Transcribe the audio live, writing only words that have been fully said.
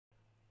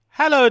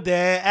Hello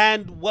there,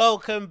 and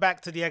welcome back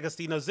to the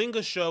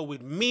AgostinhoZinga show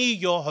with me,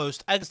 your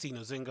host,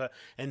 AgostinhoZinga,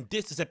 and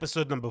this is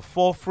episode number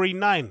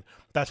 439.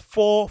 That's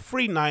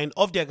 439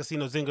 of the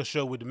AgostinhoZinga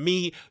show with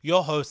me,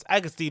 your host,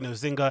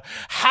 AgostinhoZinga.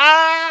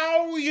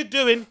 How are you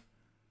doing?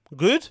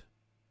 Good?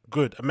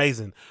 Good,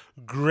 amazing,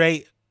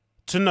 great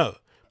to know.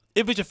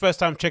 If it's your first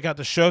time checking out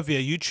the show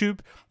via YouTube,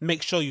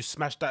 make sure you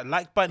smash that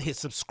like button, hit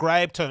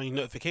subscribe, turn on your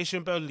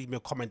notification bell, leave me a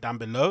comment down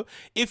below.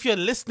 If you're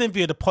listening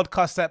via the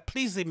podcast app,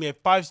 please leave me a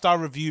 5-star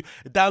review,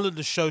 download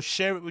the show,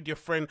 share it with your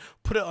friend,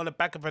 put it on the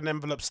back of an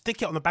envelope,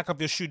 stick it on the back of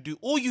your shoe, do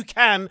all you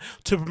can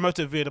to promote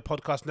it via the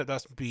podcast. That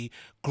would be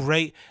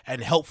great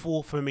and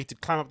helpful for me to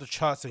climb up the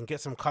charts and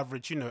get some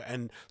coverage,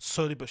 and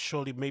slowly but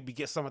surely maybe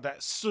get some of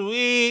that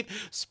sweet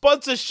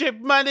sponsorship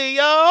money,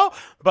 yo.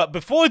 But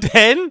before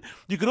then,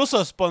 you can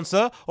also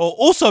sponsor or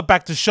also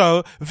back the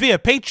show via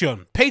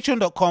Patreon.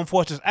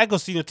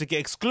 Patreon.com/Agostinho to get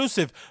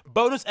exclusive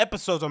bonus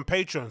episodes on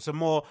Patreon. Some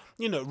more,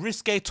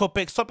 risque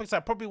topics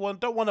I probably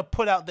don't want to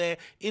put out there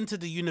into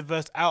the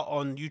universe out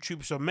on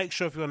YouTube. So make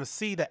sure if you want to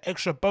see the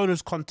extra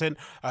bonus content,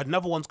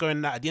 another one's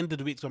going out at the end of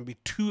the week. It's going to be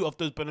 2 of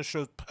those bonus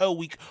shows per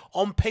week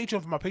on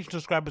Patreon for my Patreon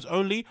subscribers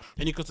only.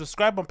 And you can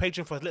subscribe on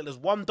Patreon for as little as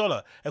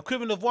 $1,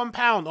 equivalent of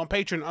 £1 on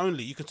Patreon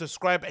only. You can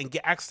subscribe and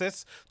get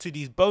access to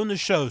these bonus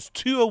shows,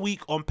 2 a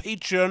week on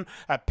Patreon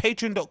at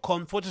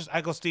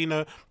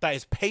patreon.com/Agostinho. That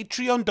is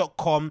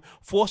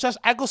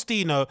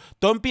patreon.com/Agostinho.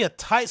 Don't be a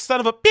tight son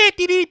of a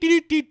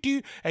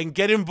and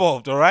get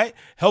involved, all right?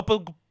 Help the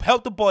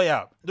boy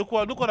out. Look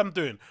what I'm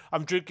doing.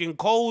 I'm drinking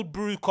cold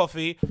brew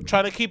coffee,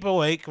 trying to keep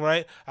awake,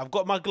 right? I've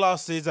got my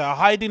glasses,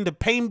 hiding the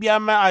pain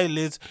behind my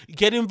eyelids.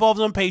 Get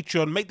involved on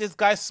Patreon. Make this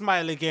guy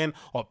smile again,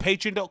 or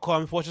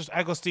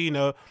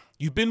patreon.com/Agostinho.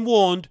 You've been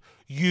warned.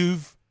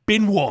 You've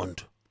been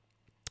warned.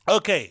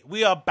 Okay,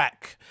 we are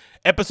back.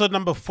 Episode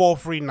number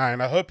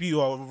 439. I hope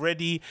you are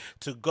ready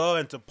to go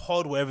and to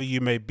pod wherever you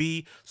may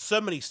be.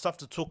 So many stuff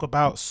to talk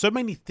about. So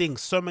many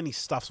things. So many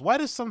stuffs. Why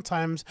do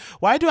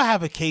I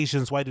have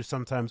occasions? Why do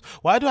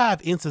I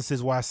have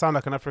instances where I sound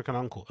like an African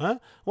uncle? Huh?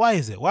 Why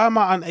is it? Why am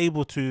I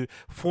unable to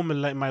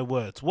formulate my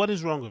words? What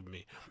is wrong with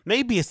me?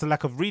 Maybe it's the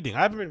lack of reading.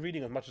 I haven't been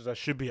reading as much as I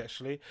should be,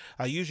 actually.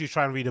 I usually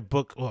try and read a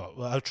book.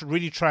 I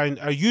usually try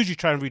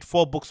and read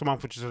 4 books a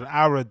month, which is an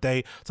hour a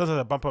day. Sometimes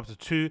I bump up to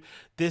 2.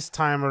 This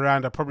time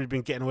around, I've probably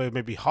been getting away with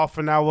maybe half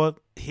an hour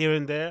here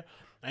and there.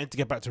 I need to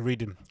get back to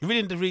reading.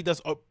 Reading to read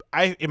does,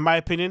 in my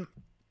opinion,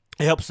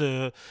 it helps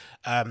to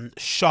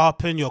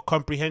sharpen your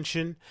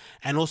comprehension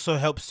and also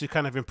helps to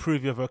kind of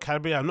improve your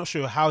vocabulary. I'm not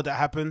sure how that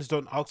happens.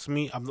 Don't ask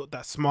me. I'm not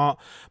that smart.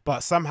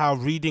 But somehow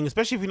reading,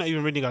 especially if you're not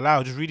even reading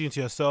aloud, just reading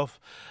to yourself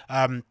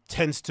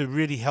tends to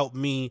really help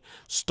me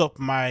stop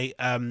my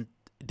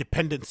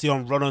dependency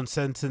on run-on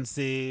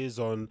sentences,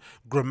 on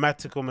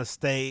grammatical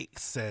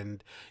mistakes,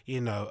 and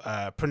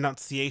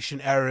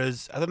pronunciation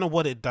errors. I don't know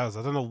what it does.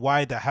 I don't know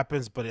why that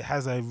happens, but it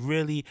has a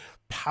really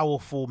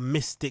powerful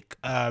mystic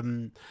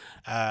force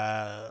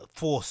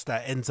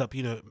that ends up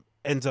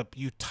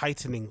you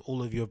tightening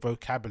all of your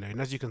vocabulary.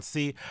 And as you can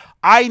see,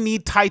 I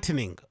need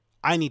tightening.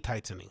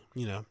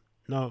 No,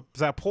 is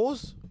that a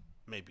pause?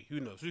 Maybe.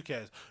 Who knows? Who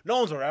cares? No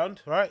one's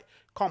around, right?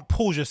 Can't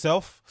pause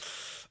yourself.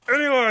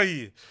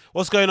 Anyway,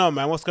 what's going on,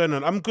 man? What's going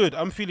on? I'm good.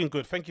 I'm feeling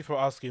good. Thank you for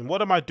asking. What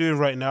am I doing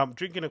right now? I'm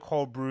drinking a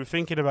cold brew,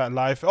 thinking about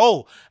life.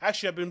 Oh,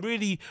 actually, I've been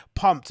really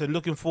pumped and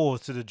looking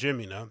forward to the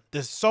gym,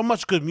 There's so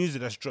much good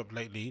music that's dropped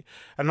lately.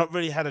 I've not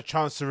really had a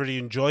chance to really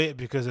enjoy it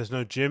because there's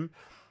no gym.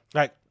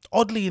 Like,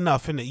 oddly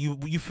enough, innit?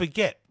 You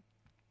forget.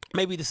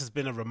 Maybe this has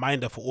been a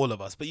reminder for all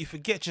of us, but you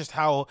forget just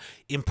how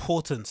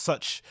important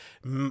such,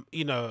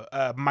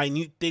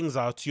 minute things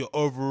are to your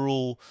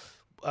overall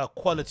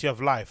quality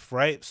of life,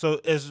 right? So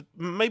as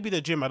maybe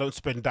the gym, I don't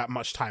spend that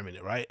much time in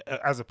it, right?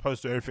 As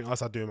opposed to everything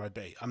else I do in my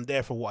day. I'm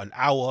there for an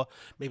hour,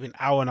 maybe an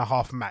hour and a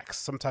half max.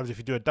 Sometimes if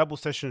you do a double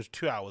session, it's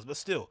 2 hours, but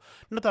still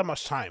not that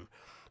much time.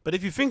 But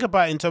if you think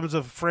about it in terms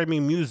of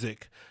framing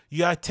music,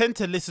 I tend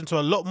to listen to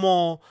a lot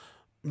more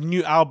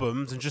new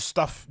albums and just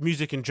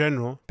music in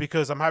general,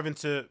 because I'm having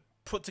to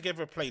put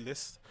together a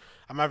playlist.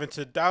 I'm having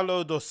to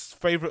download those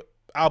favorite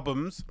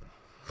albums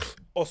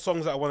or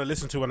songs that I want to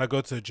listen to when I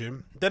go to the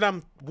gym. Then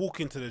I'm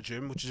walking to the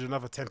gym, which is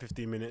another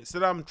 10-15 minutes.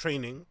 Then I'm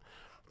training.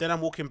 Then I'm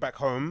walking back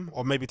home,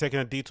 or maybe taking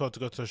a detour to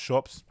go to the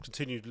shops,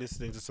 continue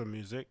listening to some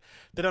music.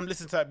 Then I'm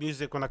listening to that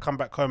music when I come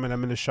back home and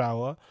I'm in the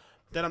shower.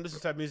 Then I'm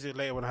listening to that music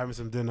later when I'm having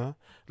some dinner.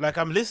 Like,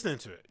 I'm listening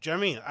to it. Do you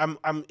know what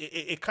I mean?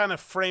 It kind of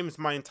frames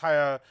my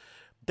entire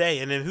day.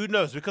 And then who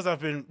knows, because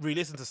I've been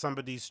re-listening to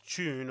somebody's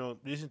tune or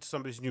listening to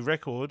somebody's new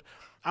record,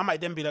 I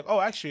might then be like,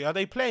 oh, actually, are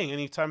they playing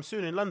anytime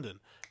soon in London?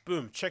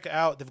 Boom, check it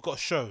out. They've got a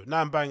show. Now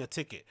I'm buying a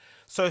ticket.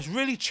 So it's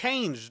really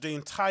changed the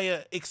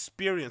entire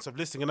experience of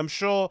listening. And I'm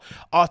sure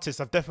artists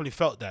have definitely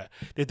felt that.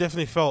 They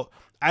definitely felt,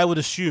 I would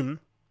assume,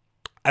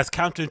 as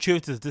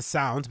counterintuitive as this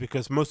sounds,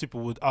 because most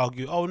people would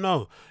argue, oh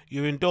no,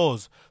 you're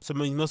indoors, so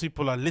most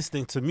people are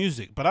listening to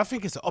music. But I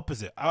think it's the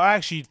opposite. I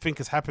actually think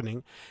is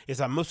happening is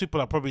that most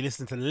people are probably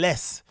listening to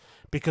less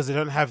because they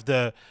don't have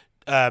the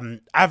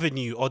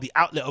avenue or the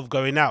outlet of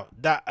going out.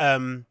 That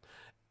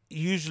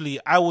usually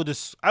I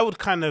would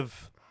kind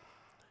of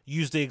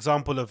use the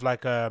example of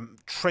like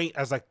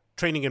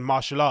training in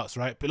martial arts,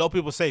 right? But a lot of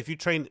people say if you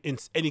train in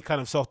any kind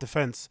of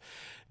self-defense,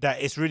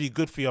 that it's really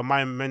good for your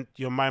mind,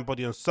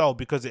 body, and soul,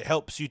 because it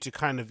helps you to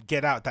kind of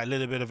get out that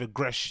little bit of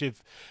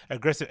aggressive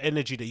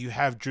energy that you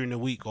have during the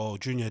week or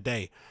during your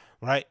day,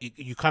 right?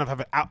 You kind of have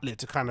an outlet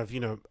to kind of,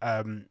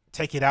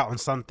 take it out on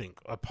something,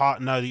 a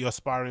partner that you're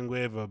sparring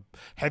with, a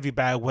heavy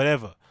bag,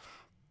 whatever.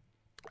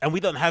 And we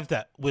don't have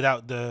that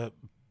without the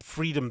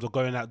freedoms of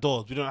going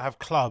outdoors. We don't have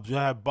clubs, we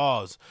don't have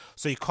bars,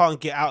 so you can't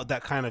get out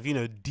that kind of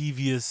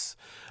devious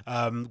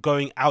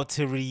going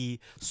outery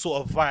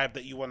sort of vibe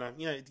that you want to,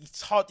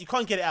 it's hard, you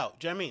can't get it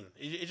out. Do you know what I mean?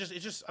 It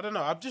just I don't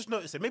know, I've just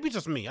noticed it, maybe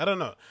just me, I don't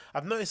know,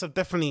 I've noticed I've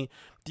definitely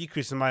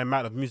decreased in my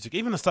amount of music,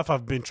 even the stuff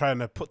I've been trying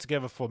to put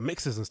together for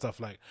mixes and stuff.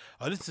 Like,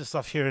 I listen to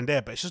stuff here and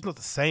there, but it's just not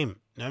the same.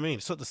 You know what I mean?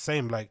 It's not the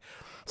same. Like,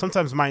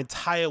 sometimes my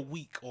entire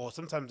week or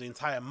sometimes the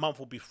entire month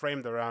will be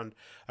framed around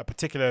a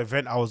particular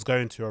event I was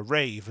going to, a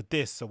rave, a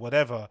this or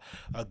whatever,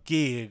 a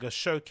gig, a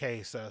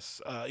showcase,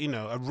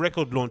 a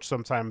record launch.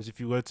 Sometimes if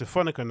you were to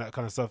Phonica and that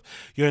kind of stuff,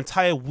 your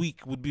entire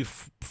week would be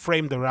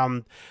framed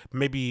around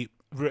maybe,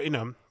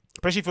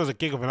 especially if it was a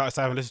gig of an artist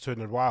I haven't listened to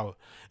in a while,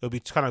 it'll be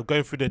kind of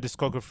going through their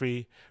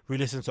discography,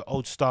 re-listening to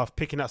old stuff,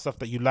 picking out stuff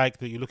that you like,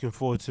 that you're looking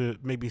forward to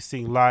maybe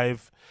seeing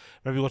live,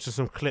 maybe watching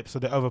some clips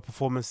of the other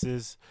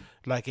performances.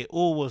 Like, it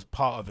all was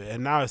part of it,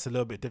 and now it's a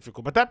little bit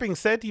difficult. But that being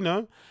said,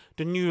 the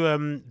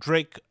new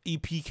Drake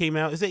EP came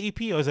out. Is it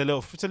EP or is it a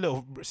little?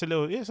 It's a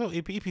little. Yeah, so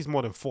EP. EP's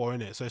more than 4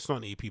 in it, so it's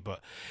not an EP. But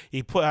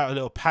he put out a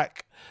little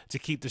pack to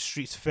keep the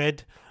streets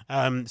fed.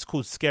 It's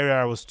called Scary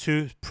Hours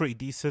 2. Pretty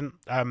decent.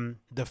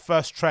 The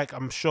first track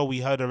I'm sure we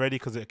heard already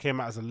because it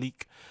came out as a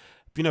leak.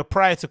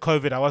 Prior to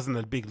COVID, I wasn't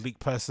a big leak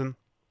person.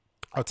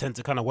 I tend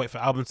to kind of wait for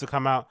albums to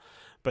come out.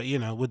 But,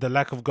 with the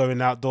lack of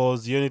going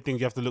outdoors, the only thing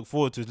you have to look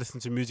forward to is listening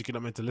to music you're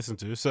not meant to listen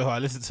to. So I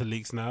listened to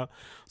leaks now.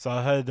 So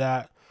I heard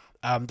that.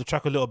 The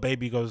track with Little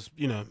Baby goes,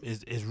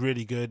 is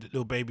really good.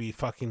 Little Baby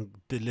fucking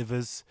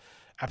delivers.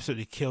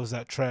 Absolutely kills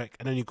that track.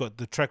 And then you got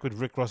the track with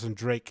Rick Ross and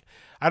Drake.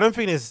 I don't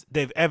think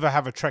they've ever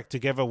have a track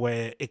together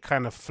where it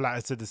kind of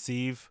flatters to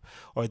deceive,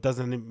 or it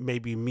doesn't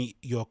maybe meet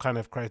your kind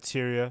of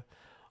criteria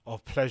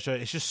of pleasure.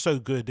 It's just so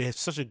good. They have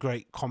such a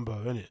great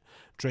combo, isn't it?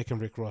 Drake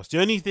and Rick Ross. The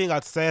only thing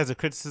I'd say as a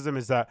criticism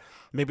is that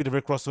maybe the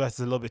Rick Ross verse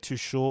is a little bit too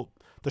short.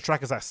 The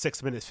track is like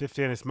 6 minutes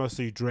 50 and it's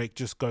mostly Drake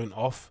just going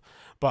off.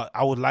 But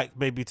I would like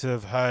maybe to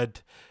have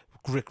heard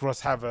Rick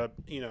Ross have a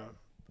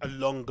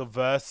longer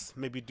verse,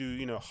 maybe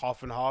do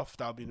half and half.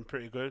 That would be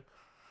pretty good.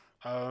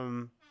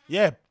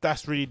 Yeah,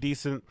 that's really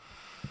decent.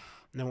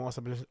 And then what else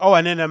I've been listening? Oh,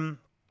 and then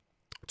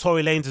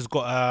Tory Lanez has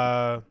got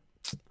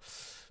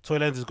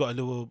a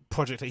little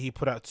project that he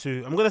put out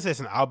too. I'm gonna say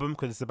it's an album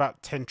because it's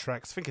about 10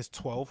 tracks. I think it's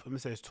 12. Let me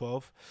say it's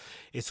 12.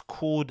 It's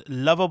called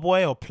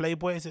Loverboy or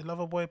Playboy. Is it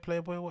Loverboy,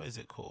 Playboy? What is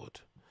it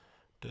called?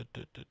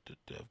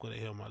 I've got it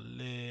here on my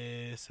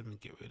list. Let me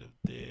get rid of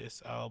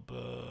this.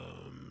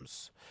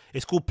 Albums.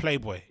 It's called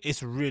Playboy.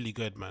 It's really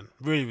good, man.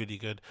 Really, really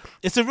good.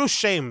 It's a real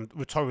shame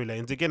with Tory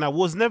Lanez. Again, I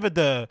was never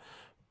the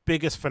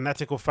biggest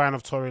fanatical fan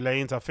of Tory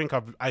Lanez. I think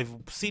I've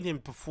seen him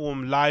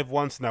perform live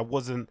once and I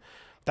wasn't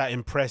that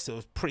impressed. It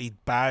was pretty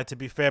bad, to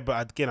be fair,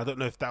 but again, I don't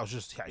know if that was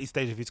just at each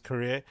stage of his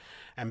career,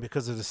 and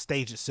because of the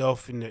stage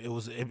itself, it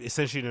was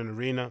essentially an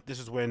arena. This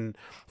is when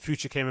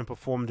Future came and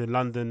performed in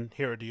London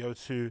here at the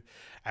O2,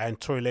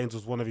 and Tory Lanez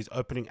was one of his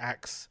opening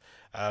acts,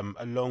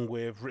 along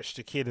with Rich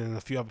the Kid and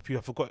a few other people.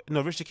 I forgot.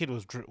 No, Rich the Kid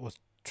was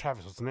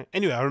Travis, wasn't it?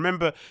 Anyway, I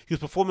remember he was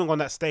performing on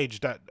that stage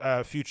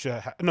that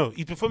Future.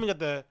 He's performing at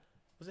the.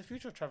 Was it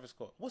Future or Travis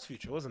Scott? It was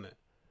Future, wasn't it?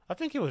 I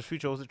think it was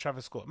Future, or was it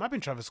Travis Scott? It might have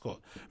been Travis Scott.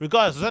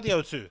 Regardless, it was at the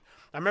O2.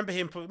 I remember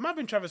him, it might have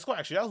been Travis Scott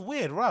actually. That was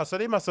weird. Wow, so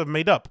they must have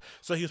made up.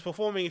 So he was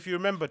performing, if you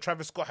remember,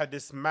 Travis Scott had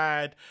this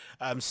mad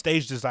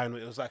stage design.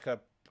 It was like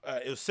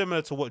it was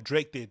similar to what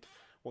Drake did,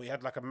 where he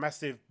had like a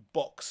massive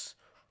box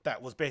that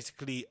was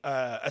basically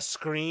a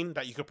screen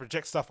that you could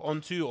project stuff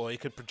onto, or you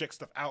could project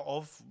stuff out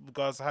of,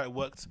 regardless of how it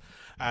worked.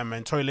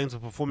 And Tory Lanez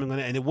was performing on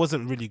it, and it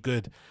wasn't really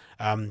good.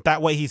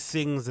 That way he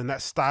sings and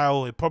that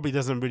style, it probably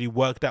doesn't really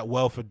work that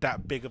well for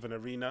that big of an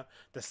arena.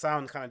 The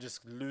sound kind of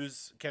just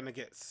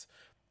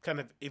kind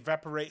of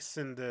evaporates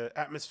in the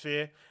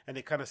atmosphere, and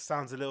it kind of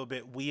sounds a little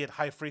bit weird,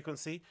 high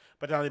frequency.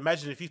 But now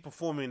imagine if he's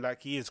performing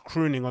like he is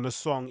crooning on a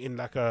song in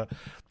like a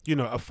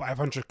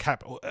 500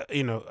 cap,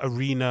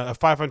 arena, a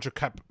 500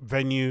 cap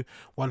venue,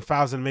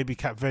 1,000 maybe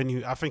cap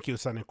venue. I think it would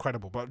sound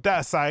incredible. But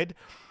that aside,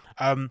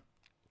 it's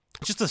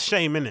just a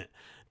shame, innit,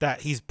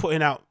 that he's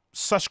putting out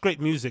such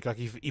great music. Like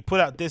he put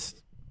out this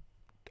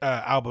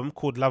album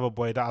called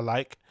Loverboy that I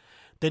like.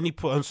 Then he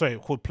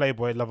called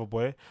Playboy,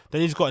 Loverboy.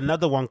 Then he's got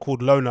another one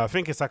called Loner. I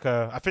think they're like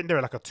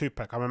a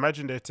 2-pack. I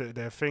imagine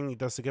they're a thing he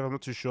does together. I'm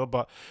not too sure,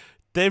 but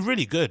they're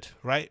really good,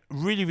 right?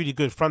 Really, really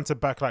good, front to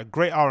back. Like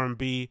great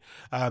R&B,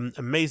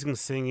 amazing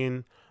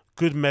singing,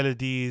 good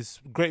melodies,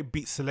 great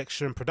beat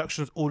selection.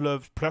 Production's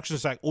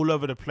like all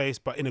over the place,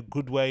 but in a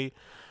good way.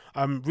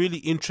 really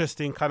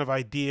interesting kind of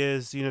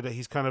ideas, you know, that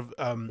he's kind of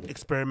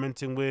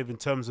experimenting with in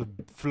terms of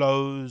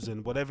flows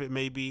and whatever it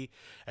may be,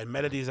 and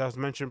melodies I was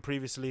mentioned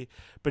previously.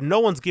 But no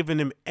one's given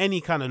him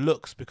any kind of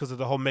looks because of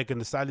the whole Megan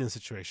Thee Stallion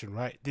situation,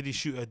 right? Did he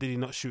shoot her? Did he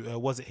not shoot her?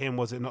 Was it him?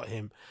 Was it not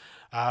him?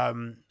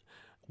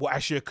 What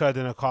actually occurred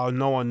in a car,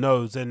 no one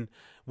knows. And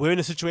we're in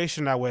a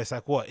situation now where it's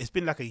like, what? It's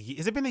been like a year.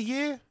 Has it been a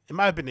year? It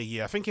might have been a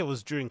year. I think it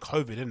was during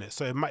COVID, isn't it?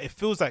 So it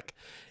feels like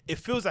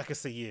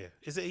it's a year.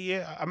 Is it a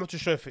year? I'm not too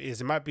sure if it is.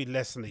 It might be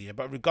less than a year.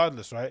 But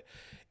regardless, right?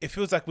 It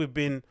feels like we've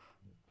been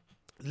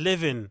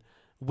living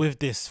with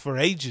this for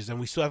ages and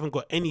we still haven't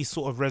got any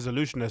sort of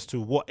resolution as to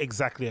what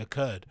exactly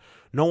occurred.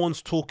 No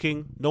one's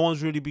talking. No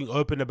one's really being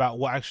open about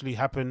what actually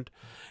happened.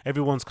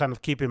 Everyone's kind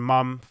of keeping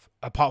mum,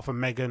 apart from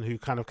Megan, who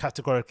kind of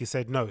categorically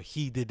said, no,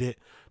 he did it.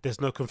 There's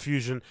no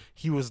confusion.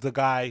 He was the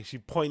guy. She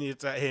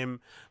pointed at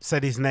him,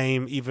 said his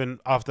name even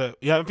after,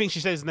 I think she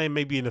said his name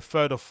maybe in the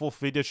third or fourth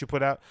video she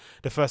put out.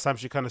 The first time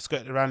she kind of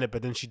skirted around it,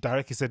 but then she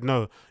directly said,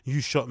 no,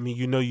 you shot me.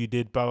 You know you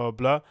did, blah, blah,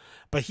 blah.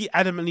 But he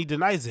adamantly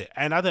denies it.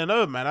 And I don't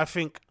know, man. I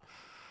think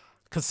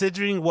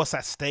considering what's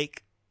at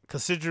stake,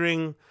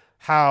 considering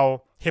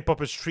how hip-hop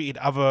has treated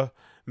other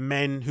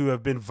men who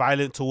have been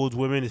violent towards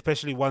women,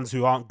 especially ones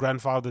who aren't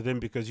grandfathered in,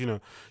 because, you know,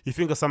 you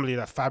think of somebody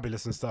like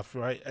Fabulous and stuff,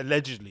 right?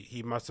 Allegedly,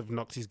 he must have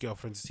knocked his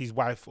girlfriend's, his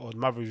wife or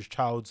mother of his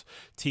child's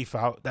teeth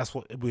out. That's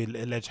what we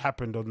allege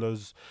happened on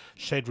those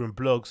Shade Room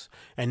blogs.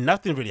 And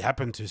nothing really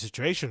happened to the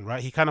situation,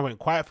 right? He kind of went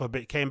quiet for a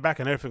bit, came back,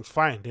 and everything's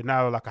fine. They're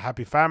now like a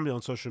happy family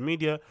on social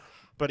media,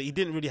 but he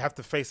didn't really have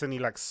to face any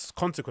like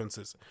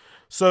consequences.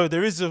 So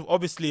there is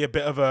obviously a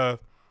bit of a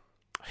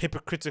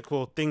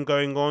hypocritical thing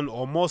going on,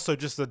 or more so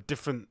just a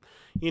different,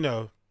 you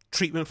know,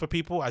 treatment for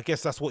people. I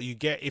guess that's what you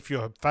get if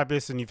you're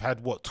Fabulous and you've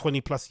had what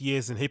 20 plus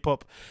years in hip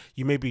hop.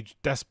 You maybe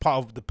that's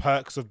part of the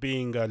perks of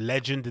being a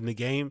legend in the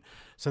game.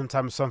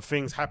 Sometimes some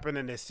things happen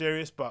and they're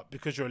serious, but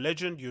because you're a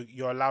legend,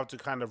 you're allowed to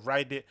kind of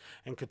ride it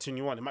and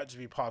continue on. It might just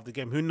be part of the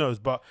game, who knows?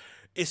 But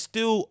it's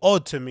still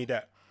odd to me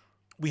that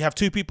we have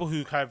two people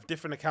who have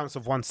different accounts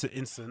of one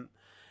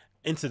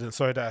incident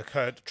that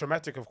occurred,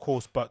 traumatic of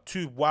course, but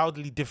two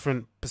wildly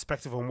different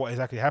perspectives on what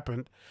exactly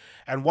happened.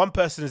 And one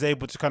person is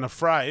able to kind of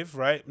thrive,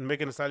 right? And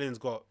Megan Thee Stallion's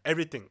got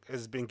everything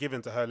has been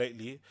given to her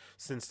lately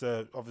since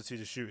obviously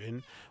the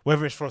shooting,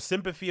 whether it's for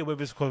sympathy or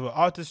whether it's because of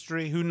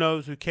artistry, who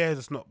knows, who cares?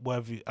 It's not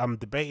worth I'm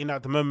debating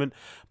at the moment,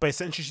 but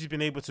essentially she's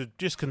been able to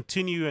just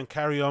continue and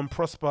carry on,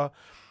 prosper,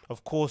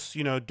 of course,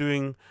 you know,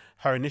 doing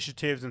her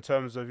initiatives in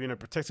terms of, you know,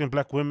 protecting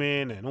black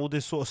women and all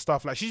this sort of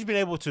stuff. Like, she's been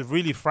able to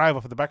really thrive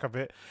off the back of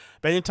it.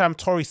 But anytime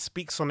Tory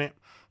speaks on it,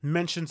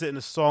 mentions it in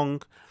a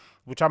song,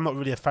 which I'm not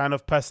really a fan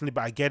of personally,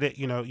 but I get it.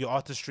 You know, your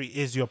artistry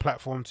is your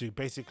platform to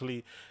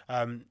basically,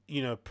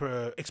 you know,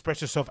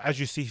 express yourself as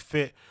you see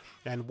fit.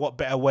 And what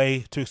better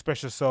way to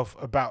express yourself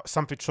about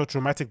something so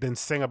traumatic than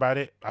sing about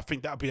it? I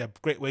think that would be a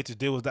great way to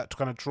deal with that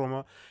kind of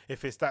trauma.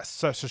 If it's a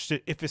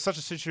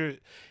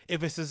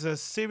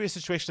serious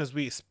situation as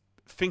we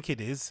think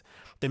it is,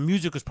 then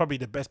music is probably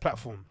the best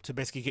platform to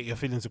basically get your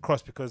feelings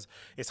across, because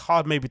it's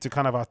hard maybe to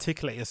kind of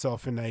articulate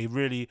yourself in a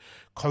really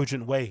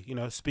cogent way, you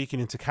know, speaking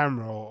into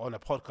camera or on a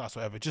podcast or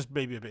whatever, just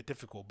maybe a bit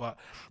difficult. But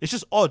it's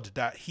just odd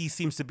that he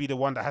seems to be the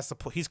one that has to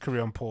put his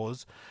career on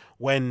pause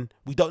when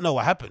we don't know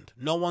what happened.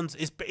 No one's,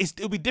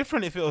 it'll be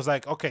different if it was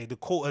like, okay, the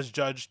court has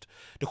judged,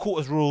 the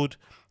court has ruled,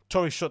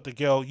 Tory shot the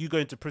girl, you go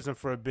into prison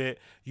for a bit,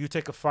 you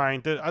take a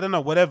fine, I don't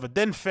know, whatever,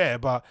 then fair.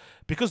 But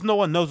because no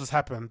one knows what's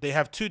happened, they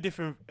have two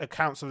different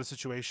accounts of the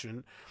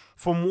situation.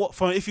 From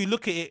if you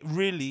look at it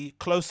really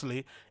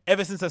closely,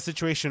 ever since that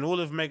situation,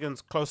 all of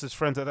Megan's closest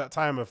friends at that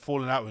time have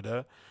fallen out with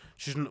her.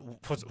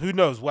 Who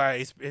knows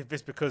why? If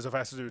it's because of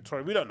has to do with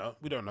Tory, we don't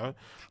know.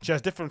 She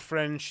has different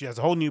friends. She has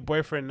a whole new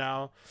boyfriend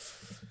now.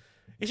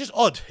 It's just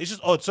odd.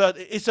 So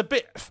it's a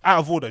bit out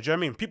of order. Do you know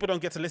what I mean? People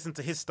don't get to listen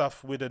to his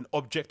stuff with an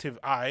objective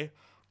eye,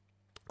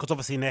 because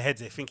obviously in their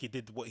heads they think he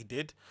did what he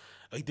did.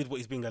 He did what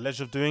he's being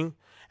alleged of doing.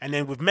 And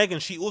then with Megan,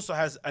 she also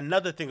has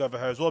another thing over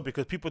her as well,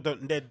 because people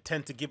don't then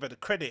tend to give her the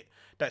credit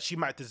that she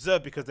might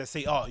deserve, because they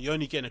say, oh, you're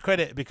only getting a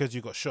credit because you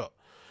got shot.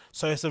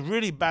 So it's a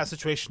really bad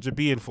situation to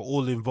be in for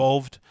all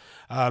involved.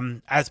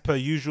 As per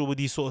usual with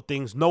these sort of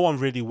things, no one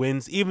really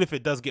wins. Even if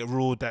it does get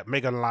ruled that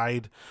Megan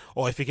lied,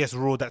 or if it gets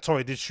ruled that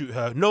Tory did shoot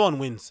her, no one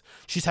wins.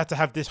 She's had to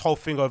have this whole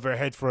thing over her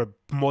head for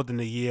more than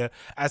a year,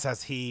 as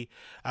has he.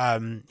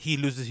 He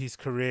loses his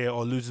career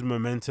or loses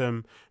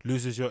momentum,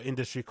 loses your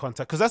industry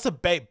contact. Because that's a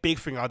big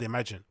thing, I'd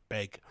imagine.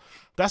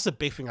 That's a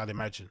big thing, I'd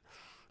imagine.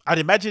 I'd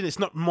imagine it's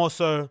not more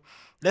so.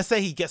 Let's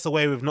say he gets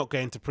away with not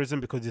going to prison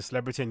because he's a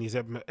celebrity and he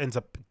ends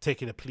up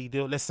taking a plea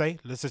deal. Let's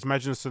just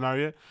imagine a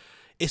scenario.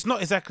 It's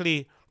not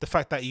exactly the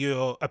fact that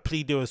a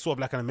plea deal is sort of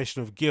like an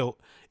admission of guilt.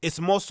 It's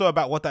more so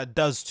about what that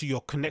does to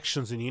your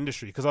connections in the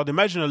industry. Because I'd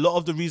imagine a lot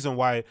of the reason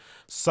why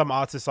some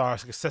artists are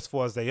as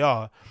successful as they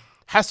are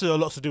has a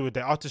lot to do with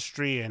their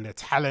artistry and their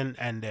talent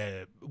and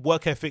their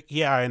work ethic.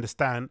 Yeah, I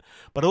understand.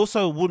 But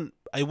also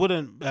it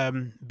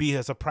wouldn't be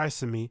a surprise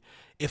to me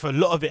if a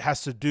lot of it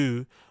has to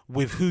do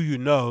with who you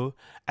know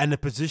and the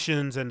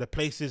positions and the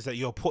places that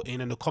you're put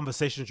in and the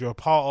conversations you're a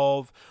part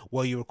of,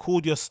 where you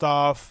record your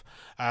stuff,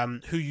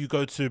 who you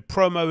go to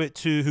promo it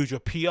to, who's your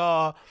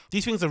PR.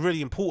 These things are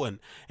really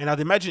important. And I'd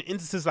imagine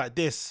instances like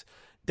this,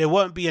 they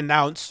won't be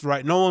announced,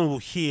 right? No one will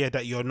hear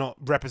that you're not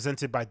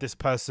represented by this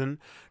person,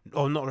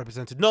 or not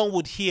represented. No one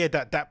would hear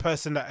that that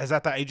person that is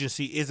at that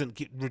agency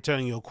isn't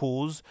returning your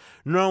calls.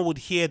 No one would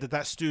hear that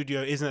that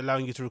studio isn't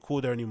allowing you to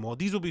record there anymore.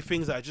 These will be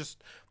things that are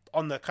just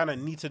on the kind of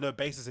need to know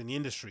basis in the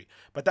industry.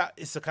 But that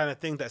is the kind of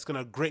thing that's going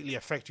to greatly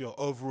affect your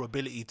overall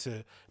ability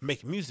to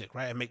make music,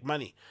 right? And make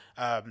money,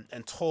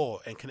 and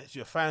tour and connect to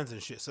your fans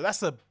and shit. So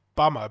that's a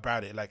bummer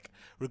about it. Like,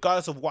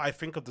 regardless of what I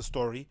think of the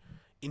story,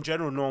 in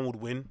general, no one would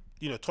win.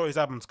 You know, Tory's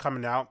album's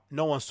coming out.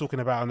 No one's talking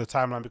about it on the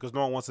timeline because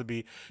no one wants to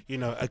be, you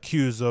know,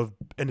 accused of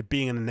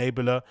being an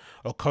enabler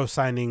or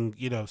co-signing,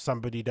 you know,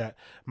 somebody that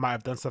might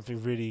have done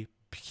something really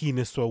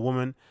heinous to a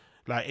woman.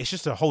 Like, it's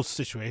just a whole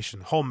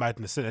situation, whole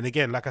madness. And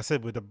again, like I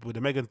said, with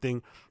the Megan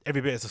thing,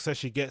 every bit of success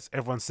she gets,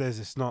 everyone says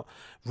it's not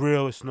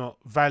real, it's not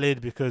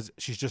valid because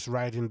she's just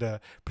riding the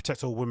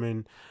protect all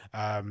women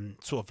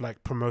sort of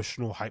like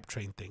promotional hype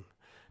train thing.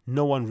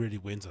 No one really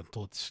wins,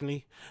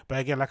 unfortunately. But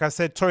again, like I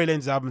said, Tory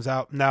Lanez's album's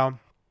out now.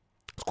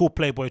 It's called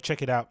Playboy.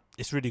 Check it out.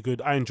 It's really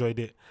good. I enjoyed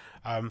it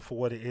for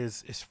what it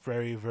is. It's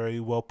very, very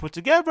well put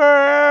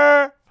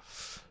together.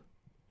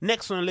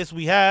 Next on the list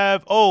we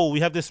have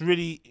this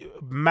really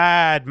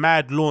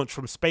mad launch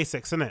from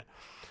SpaceX, isn't it?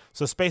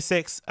 So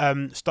SpaceX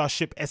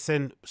Starship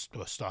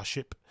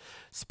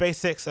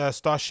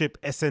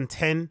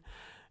SN10.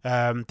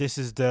 This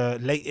is the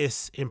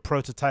latest in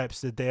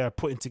prototypes that they are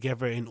putting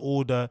together in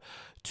order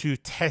to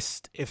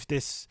test if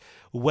this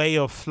way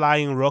of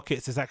flying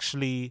rockets is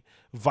actually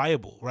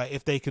viable, right?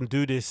 If they can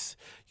do this,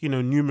 you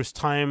know, numerous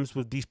times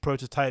with these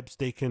prototypes,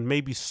 they can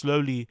maybe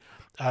slowly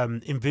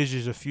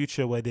envisage a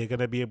future where they're going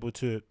to be able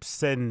to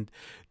send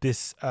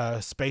this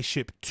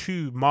spaceship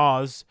to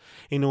Mars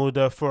in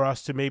order for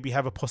us to maybe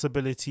have a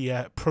possibility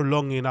at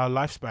prolonging our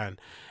lifespan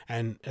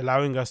and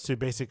allowing us to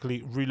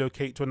basically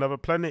relocate to another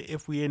planet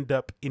if we end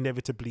up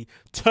inevitably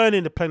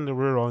turning the planet that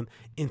we're on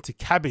into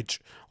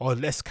cabbage, or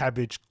less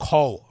cabbage,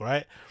 coal,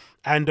 right?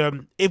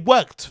 And it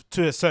worked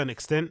to a certain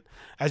extent.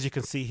 As you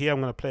can see here,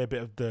 I'm going to play a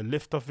bit of the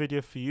liftoff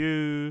video for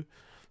you.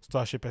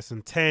 Starship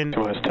SN10.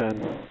 OS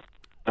 10,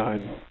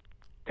 9,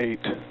 8,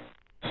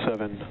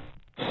 7,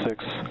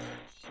 6,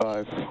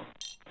 5,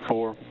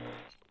 4,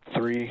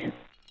 3,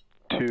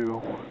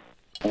 2,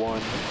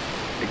 1.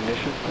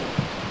 Ignition.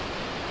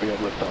 We have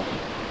liftoff.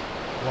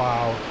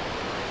 Wow.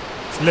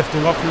 It's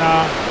lifting off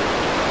now.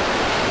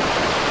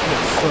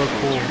 It's so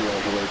cool.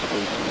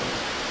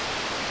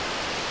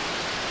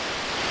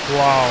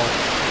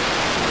 Wow.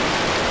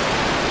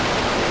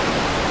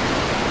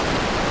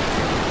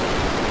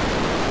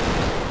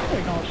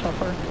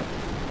 Software.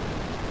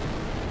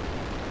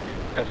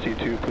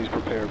 SC2, please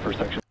prepare for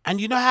section.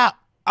 And you know how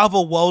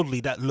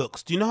otherworldly that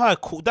looks? Do you know how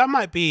cool that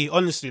might be?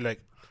 Honestly,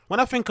 like, when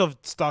I think of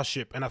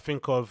Starship and I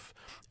think of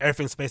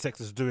everything SpaceX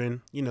is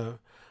doing, you know,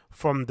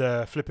 from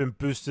the flipping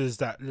boosters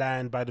that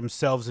land by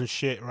themselves and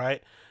shit,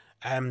 right?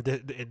 And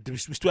we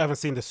still haven't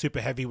seen the Super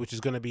Heavy, which is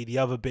going to be the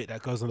other bit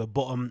that goes on the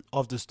bottom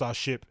of the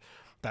Starship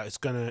that is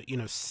going to, you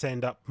know,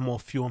 send up more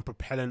fuel and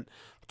propellant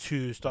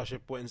to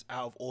Starship when it's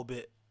out of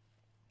orbit.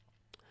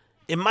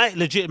 It might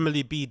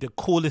legitimately be the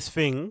coolest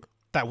thing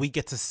that we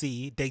get to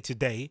see day to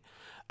day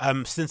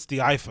since the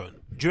iPhone.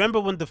 Do you remember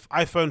when the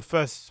iPhone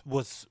first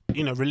was,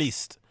 you know,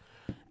 released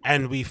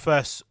and we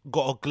first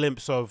got a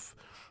glimpse of,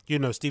 you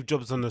know, Steve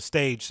Jobs on the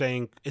stage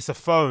saying it's a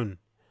phone,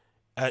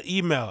 an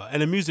email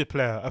and a music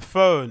player, a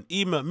phone,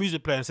 email,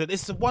 music player, and said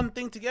it's one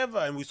thing together.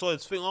 And we saw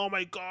this thing, oh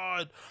my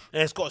God,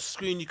 and it's got a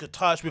screen you could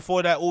touch.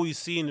 Before that, all you've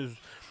seen is,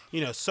 you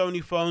know,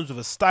 Sony phones with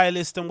a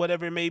stylus and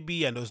whatever it may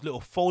be, and those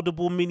little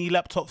foldable mini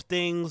laptop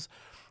things.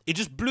 It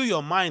just blew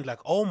your mind, like,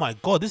 oh my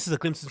God, this is a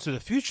glimpse into the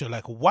future.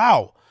 Like,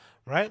 wow,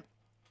 right?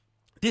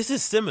 This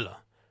is similar.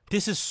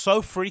 This is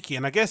so freaky.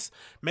 And I guess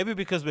maybe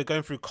because we're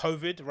going through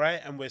COVID, right?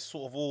 And we're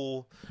sort of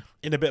all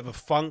in a bit of a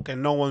funk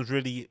and no one's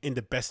really in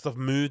the best of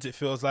moods, it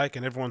feels like.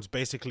 And everyone's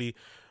basically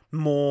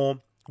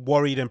more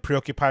worried and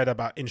preoccupied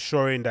about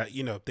ensuring that,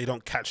 you know, they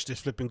don't catch this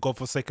flipping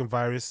godforsaken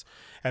virus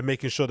and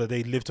making sure that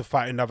they live to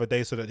fight another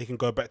day so that they can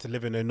go back to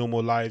living their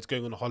normal lives,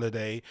 going on a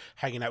holiday,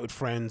 hanging out with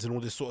friends and all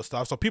this sort of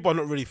stuff. So people are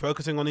not really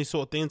focusing on these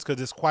sort of things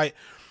because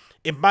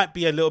it might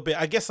be a little bit,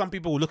 I guess some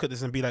people will look at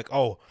this and be like,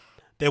 oh,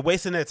 they're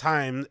wasting their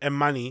time and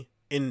money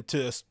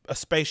into a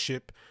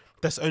spaceship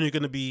that's only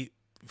going to be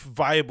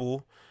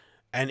viable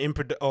and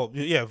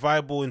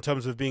viable in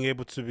terms of being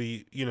able to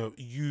be, you know,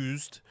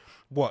 used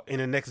in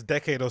the next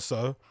decade or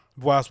so,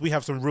 whilst we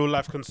have some real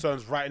life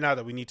concerns right now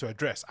that we need to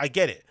address. I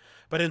get it,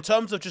 But in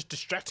terms of just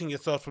distracting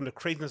yourself from the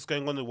craziness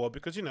going on in the world,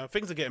 because, you know,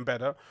 things are getting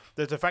better.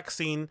 There's a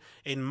vaccine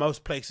in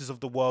most places of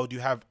the world. You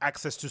have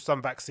access to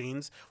some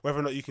vaccines. Whether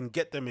or not you can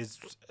get them is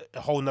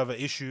a whole nother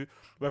issue.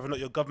 Whether or not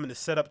your government is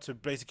set up to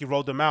basically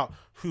roll them out,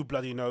 who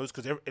bloody knows?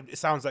 Because it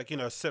sounds like, you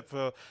know, except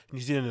for New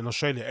Zealand and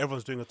Australia,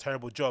 everyone's doing a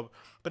terrible job.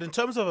 But in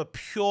terms of a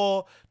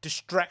pure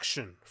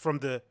distraction from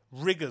the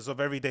rigors of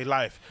everyday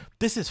life,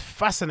 this is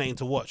fascinating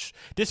to watch.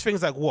 This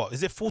thing's like, what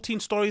is it, 14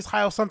 stories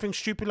high or something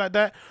stupid like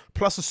that,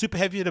 plus a super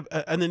heavy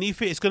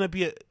underneath it? It's going to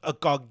be a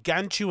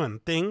gargantuan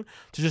thing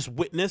to just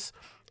witness,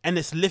 and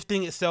it's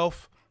lifting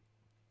itself,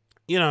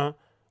 you know,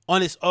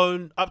 on its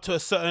own up to a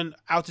certain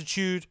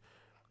altitude.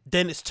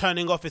 Then it's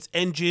turning off its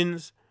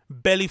engines,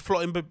 belly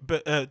floating,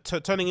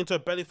 turning into a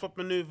belly flop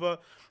maneuver.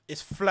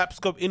 Its flaps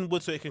go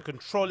inward so it can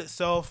control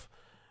itself.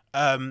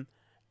 And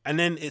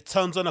then it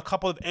turns on a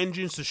couple of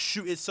engines to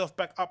shoot itself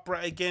back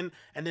upright again,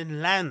 and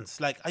then lands.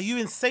 Like, are you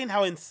insane?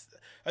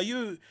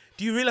 Do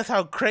you realize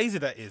how crazy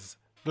that is?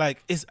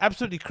 Like, it's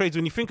absolutely crazy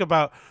when you think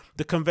about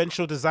the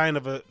conventional design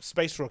of a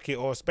space rocket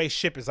or a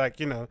spaceship. Is like,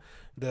 you know,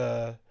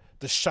 the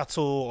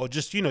shuttle, or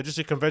just, you know, just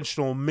a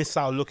conventional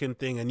missile looking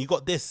thing, and you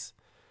got this.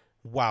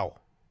 Wow.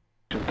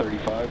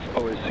 35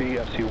 OSC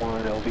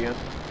FC1 LVN.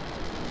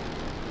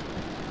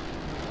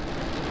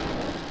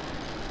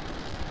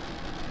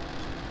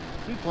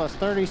 T plus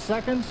 30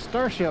 seconds,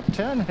 Starship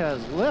 10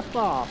 has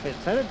liftoff.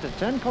 It's headed to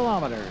 10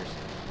 kilometers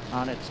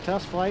on its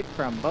test flight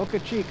from Boca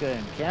Chica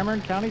in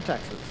Cameron County,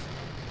 Texas.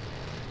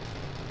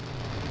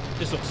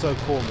 This looks so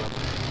cool, man.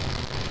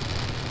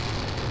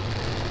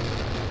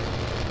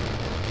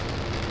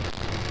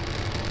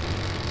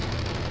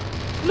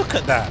 Look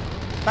at that.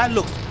 That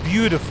looks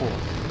beautiful.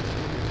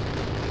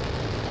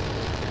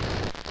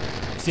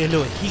 See a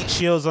little heat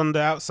shields on the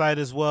outside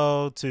as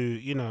well to,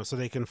 you know, so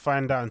they can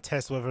find out and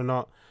test whether or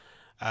not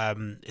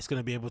it's going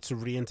to be able to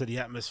re-enter the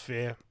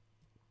atmosphere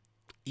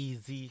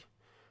easy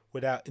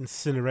without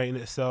incinerating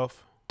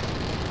itself.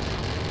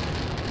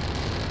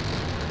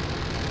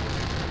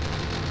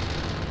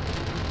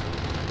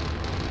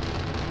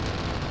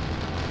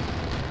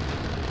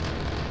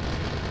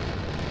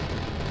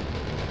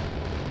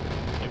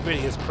 It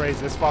really is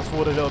crazy. Let's fast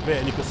forward a little bit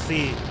and you can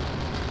see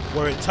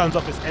where it turns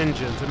off its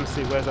engines. Let me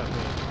see, where's that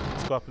bit?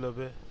 Let's go up a little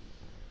bit.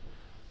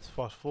 Let's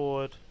fast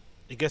forward.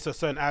 It gets to a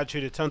certain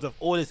altitude, it turns off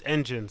all its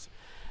engines,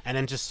 and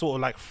then just sort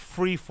of like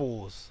free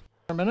falls.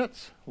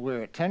 Minutes.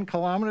 We're at 10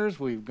 kilometers.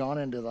 We've gone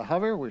into the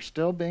hover. We're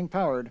still being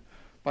powered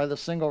by the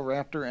single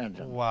Raptor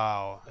engine.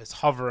 Wow, it's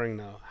hovering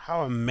now.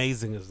 How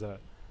amazing is that?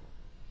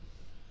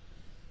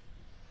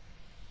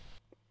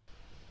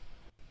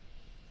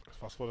 Let's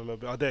fast forward a little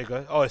bit. Oh, there you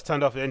go. Oh, it's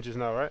turned off the engines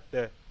now, right?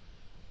 There.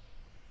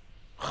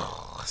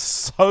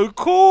 So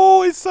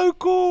cool. It's so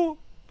cool.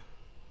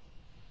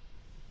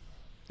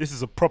 This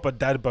is a proper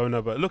dad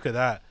boner, but look at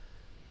that.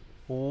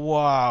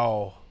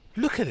 Wow.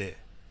 Look at it.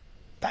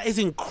 That is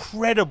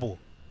incredible.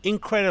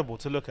 Incredible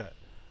to look at.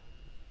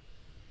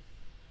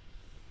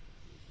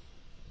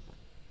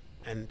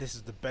 And this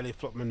is the belly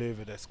flop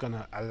maneuver that's going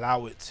to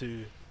allow it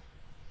to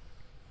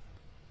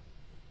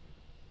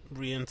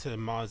re-enter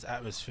Mars'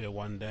 atmosphere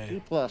one day.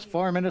 T plus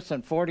 4 minutes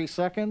and 40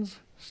 seconds.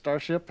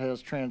 Starship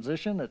has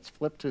transitioned. It's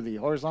flipped to the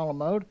horizontal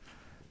mode,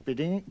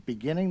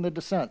 beginning the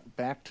descent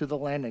back to the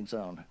landing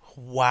zone.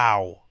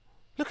 Wow.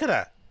 Look at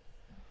that.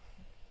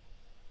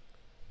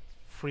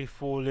 Free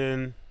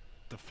falling.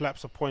 The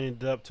flaps are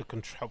pointed up to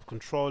help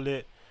control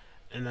it.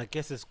 And I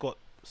guess it's got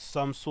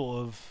some sort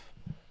of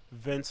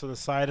vents on the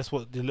side. That's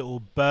what the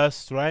little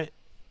burst, right?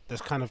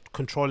 That's kind of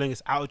controlling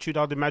its altitude,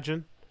 I'd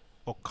imagine.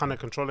 Or kind of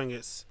controlling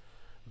its,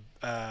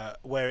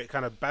 where it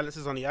kind of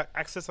balances on the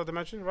axis, I'd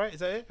imagine, right? Is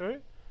that it,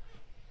 right?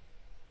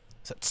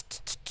 So,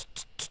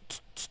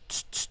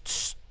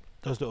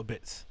 those little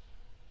bits.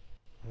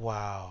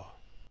 Wow.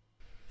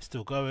 It's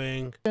still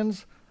going.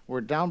 We're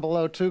down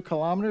below 2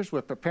 kilometers.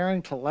 We're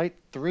preparing to light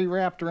 3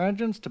 Raptor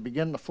engines to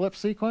begin the flip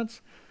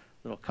sequence.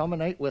 It'll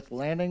culminate with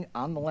landing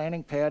on the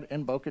landing pad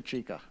in Boca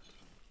Chica.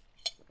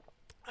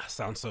 That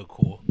sounds so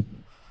cool.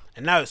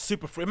 And now it's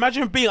super free.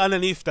 Imagine being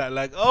underneath that,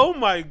 like, oh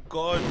my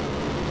god.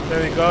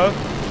 There we go.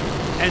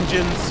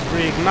 Engines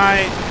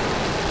reignite.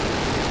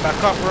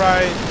 Back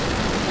upright.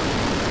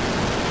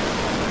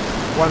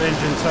 One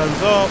engine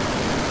turns off.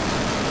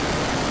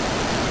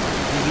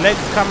 The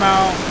legs come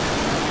out.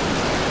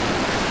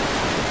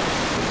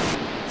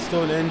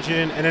 Still an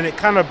engine. And then it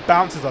kind of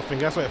bounces, I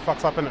think. That's what it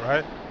fucks up in it,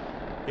 right?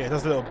 Yeah, it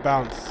does a little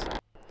bounce.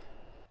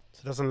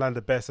 So it doesn't land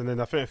the best. And then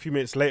I think a few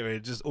minutes later,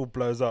 it just all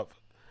blows up.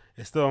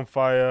 It's still on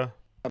fire.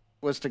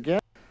 Was to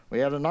get. We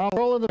had a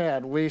novel of the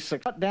pad. We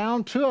cut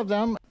down 2 of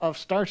them of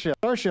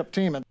Starship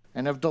team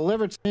and have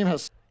delivered. Team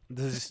has.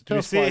 Do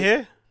we see it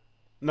here?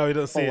 No, you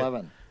don't see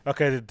 11. it.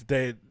 Okay,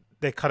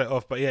 they cut it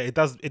off, but yeah,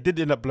 it did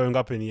end up blowing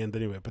up in the end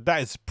anyway. But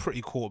that is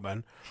pretty cool,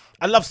 man.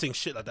 I love seeing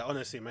shit like that,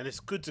 honestly, man. It's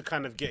good to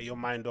kind of get your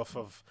mind off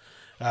of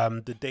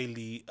the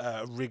daily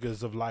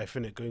rigors of life,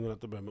 innit, going on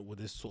at the moment with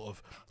this sort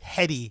of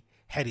heady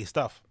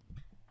stuff.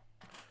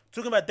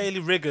 Talking about daily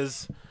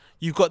rigors,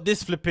 you've got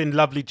this flipping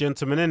lovely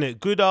gentleman,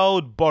 innit? Good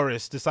old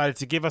Boris decided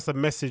to give us a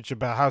message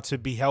about how to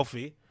be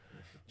healthy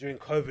during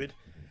COVID.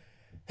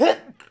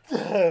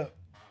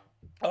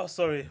 Oh,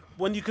 sorry.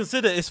 When you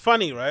consider, it's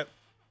funny, right?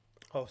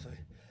 Oh, sorry.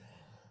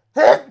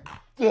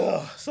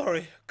 Oh,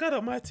 sorry. God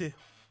almighty.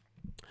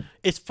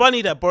 It's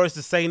funny that Boris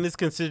is saying this,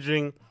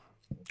 considering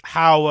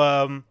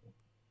how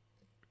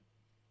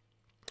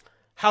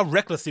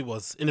reckless he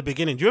was in the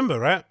beginning. Do you remember,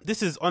 right?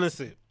 This is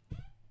honestly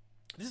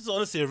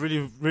a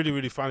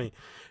really funny.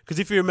 Because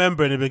if you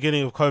remember, in the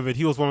beginning of COVID,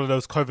 he was one of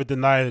those COVID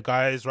denier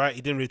guys, right?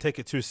 He didn't really take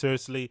it too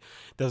seriously.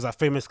 There was that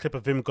famous clip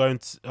of him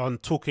going on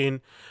talking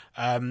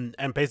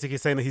and basically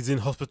saying that he's in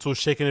hospital,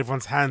 shaking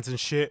everyone's hands and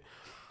shit.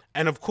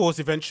 And of course,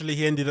 eventually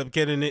he ended up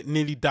getting it,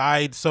 nearly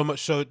died, so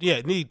much so,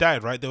 yeah, nearly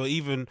died, right? They were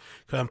even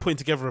putting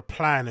together a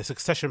plan, a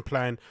succession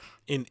plan,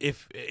 in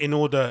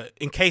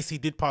case he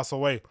did pass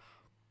away.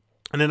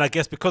 And then I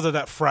guess because of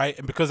that fright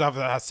and because of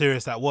how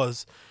serious that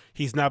was,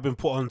 he's now been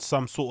put on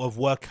some sort of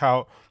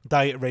workout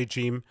diet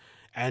regime,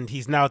 and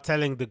he's now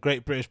telling the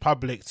great British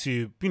public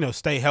to, you know,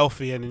 stay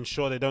healthy and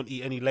ensure they don't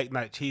eat any late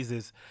night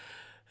cheeses.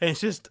 And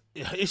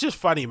it's just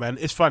funny, man.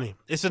 It's funny.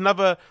 It's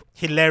another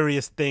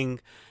hilarious thing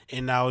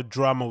in our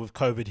drama with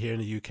COVID here in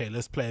the UK.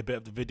 Let's play a bit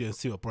of the video and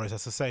see what Boris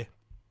has to say.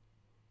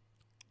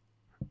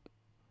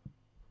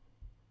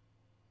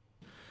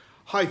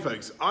 Hi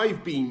folks,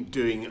 I've been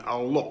doing a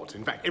lot,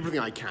 in fact everything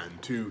I can,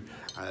 to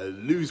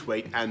lose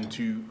weight and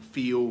to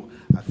feel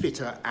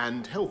fitter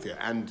and healthier.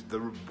 And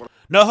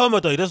no homo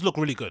though, he does look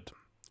really good.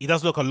 He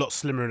does look a lot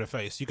slimmer in the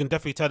face. You can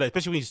definitely tell that,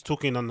 especially when he's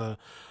talking on the,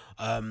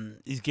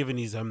 he's giving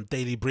his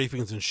daily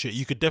briefings and shit.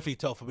 You could definitely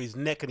tell from his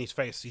neck and his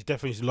face, he's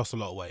definitely lost a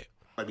lot of weight.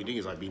 I've been doing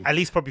is I've been at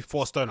least probably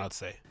 4 stone, I'd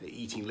say.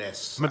 Eating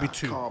less, maybe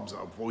 2 carbs,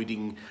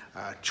 avoiding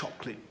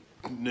chocolate,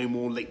 no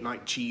more late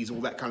night cheese,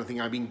 all that kind of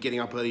thing. I've been getting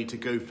up early to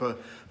go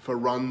for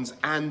runs,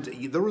 and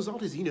the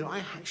result is, you know, I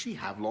actually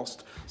have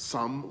lost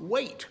some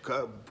weight,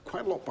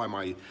 quite a lot by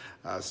my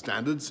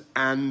standards,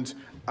 and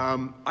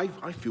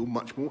I feel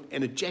much more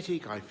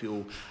energetic. I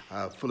feel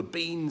full of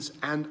beans,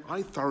 and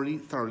I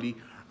thoroughly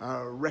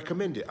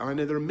recommend it. And I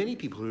know there are many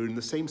people who are in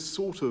the same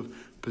sort of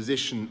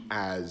position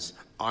as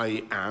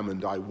I am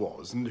and I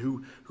was, and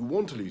who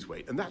want to lose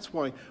weight, and that's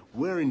why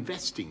we're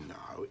investing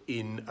now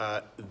in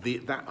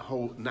that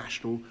whole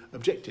national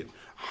objective,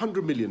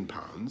 £100 million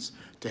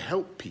to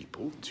help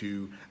people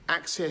to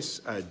access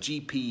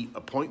GP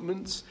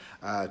appointments,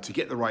 to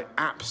get the right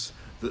apps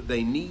that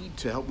they need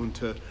to help them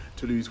to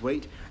lose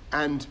weight.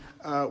 And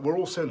we're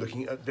also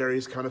looking at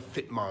various kind of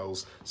Fit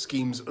Miles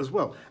schemes as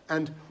well.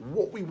 And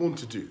what we want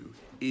to do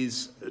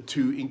is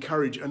to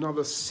encourage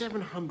another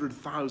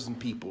 700,000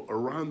 people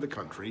around the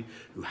country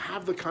who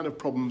have the kind of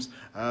problems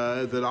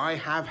that I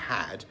have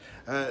had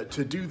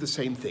to do the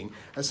same thing.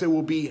 And so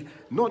we'll be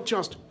not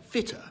just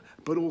fitter,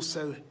 but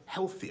also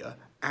healthier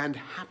and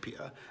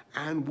happier,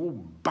 and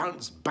we'll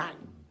bounce back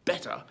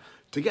better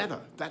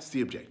together. That's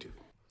the objective.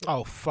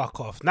 Oh,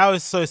 fuck off. Now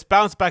it's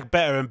bounce back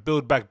better and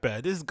build back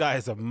better. This guy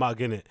is a mug,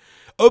 innit?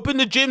 Open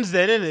the gyms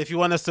then, innit, if you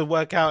want us to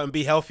work out and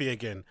be healthy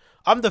again.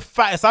 I'm the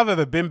fattest I've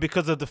ever been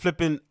because of the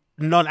flipping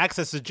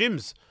non-access to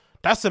gyms.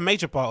 That's the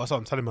major part. That's what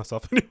I'm telling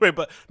myself anyway.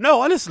 But no,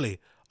 honestly,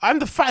 I'm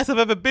the fattest I've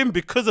ever been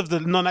because of the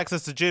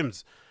non-access to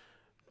gyms.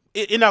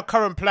 In our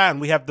current plan,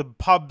 we have the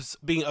pubs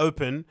being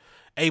open,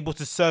 able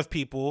to serve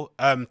people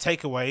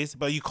takeaways,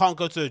 but you can't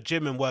go to a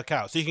gym and work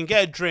out. So you can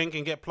get a drink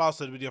and get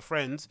plastered with your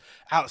friends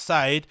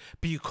outside,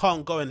 but you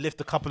can't go and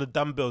lift a couple of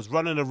dumbbells,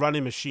 run on a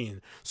running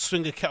machine,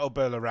 swing a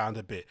kettlebell around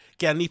a bit,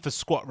 get underneath a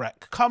squat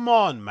rack. Come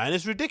on, man.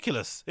 It's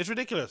ridiculous. It's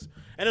ridiculous.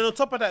 And then on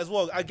top of that as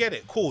well, I get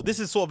it. Cool.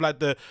 This is sort of like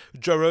the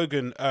Joe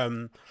Rogan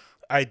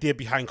idea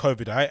behind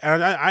COVID, right?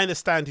 And I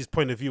understand his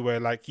point of view where,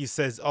 like, he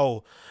says,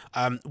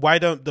 why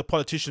don't the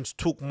politicians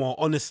talk more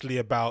honestly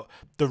about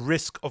the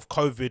risk of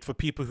COVID for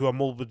people who are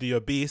morbidly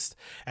obese,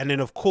 and then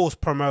of course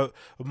promote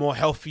more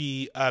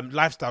healthy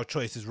lifestyle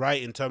choices,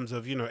 right? In terms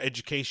of, you know,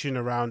 education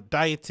around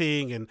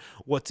dieting and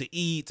what to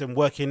eat and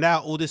working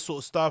out, all this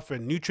sort of stuff,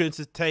 and nutrients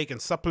to take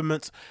and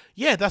supplements.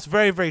 Yeah, that's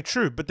very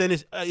true. But then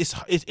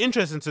it's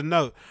interesting to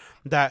note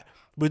that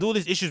with all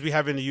these issues we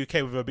have in the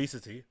UK with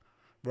obesity,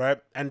 right,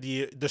 and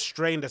the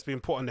strain that's been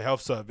put on the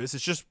health service,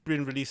 it's just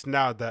been released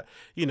now that,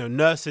 you know,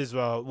 nurses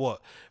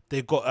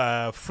they've got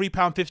a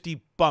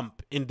 £3.50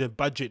 bump in the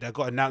budget that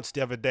got announced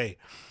the other day.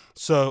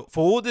 So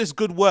for all this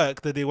good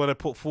work that they want to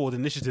put forward,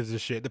 initiatives and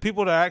shit, the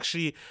people that are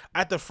actually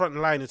at the front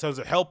line in terms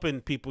of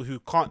helping people who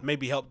can't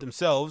maybe help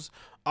themselves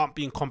aren't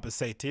being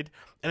compensated.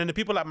 And then the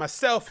people like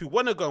myself who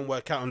want to go and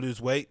work out and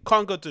lose weight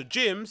can't go to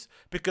gyms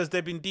because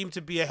they've been deemed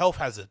to be a health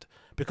hazard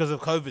because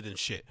of COVID and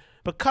shit.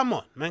 But come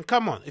on, man,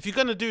 come on. If you're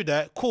going to do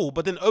that, cool,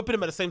 but then open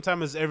them at the same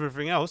time as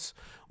everything else.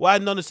 Why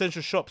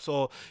non-essential shops,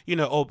 or, you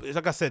know, or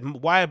like I said,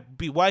 why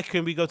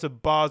can we go to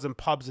bars and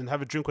pubs and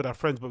have a drink with our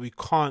friends, but we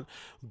can't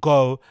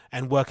go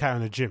and work out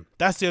in a gym?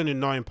 That's the only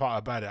annoying part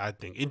about it, I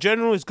think. In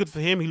general, it's good for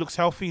him. He looks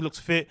healthy, he looks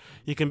fit.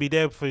 He can be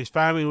there for his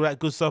family, all that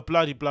good stuff,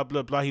 blah, blah,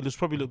 blah, blah. He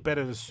probably look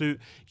better in a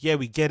suit. Yeah,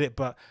 we get it,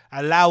 but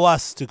allow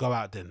us to go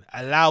out then.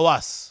 Allow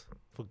us,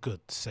 for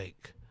God's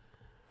sake.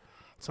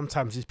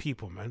 Sometimes these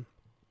people, man,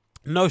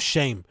 no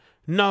shame,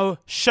 no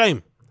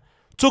shame.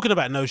 Talking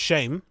about no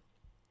shame,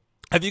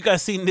 have you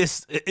guys seen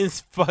this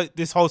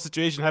this whole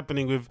situation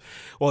happening with?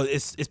 Well,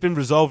 it's been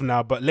resolved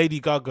now, but Lady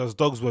Gaga's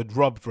dogs were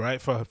robbed,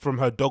 right, from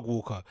her dog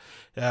walker,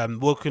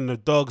 walking the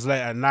dogs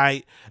late at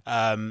night.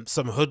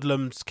 Some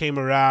hoodlums came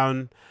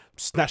around,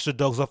 snatched the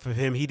dogs off of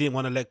him. He didn't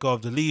want to let go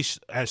of the leash,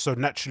 and so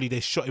naturally they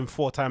shot him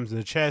 4 times in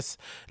the chest.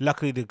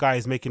 Luckily, the guy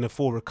is making a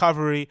full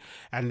recovery,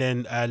 and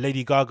then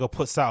Lady Gaga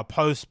puts out a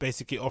post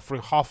basically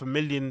offering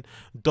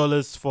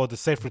 $500,000 for the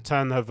safe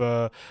return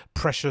of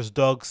precious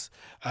dogs.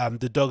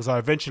 The dogs are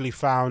eventually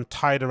found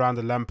tied around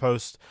the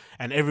lamppost,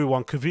 and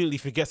everyone conveniently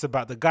forgets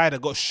about the guy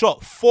that got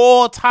shot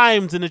 4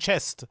 times in the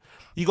chest.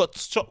 He got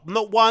shot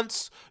not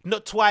once,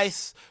 not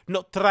twice,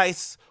 not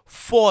thrice,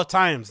 4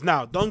 times.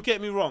 Now, don't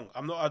get me wrong.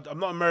 I'm not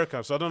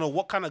American, so I don't know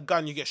what kind of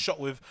gun you get shot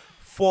with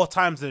 4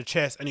 times in the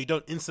chest and you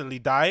don't instantly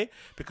die.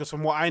 Because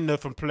from what I know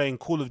from playing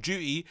Call of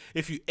Duty,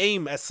 if you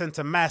aim at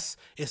center mass,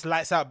 it's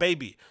lights out,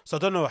 baby. So I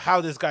don't know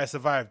how this guy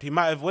survived. He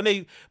might have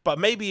but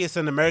maybe it's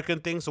an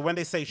American thing. So when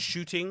they say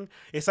shooting,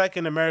 it's like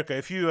in America.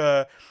 If you,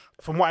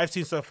 from what I've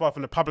seen so far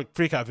from the public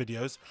freakout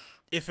videos,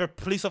 if a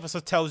police officer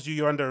tells you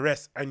you're under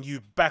arrest and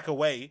you back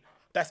away,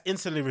 that's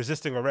instantly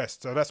resisting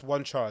arrest. So that's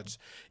 1 charge.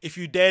 If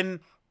you then,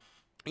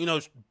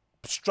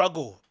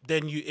 struggle,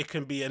 then it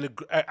can be an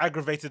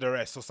aggravated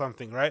arrest or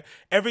something, right?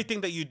 Everything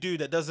that you do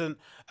that doesn't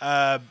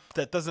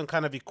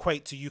kind of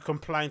equate to you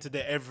complying to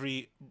their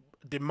every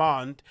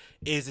demand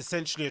is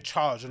essentially a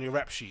charge on your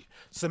rap sheet.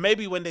 So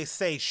maybe when they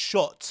say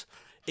shot,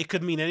 it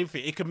could mean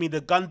anything. It could mean the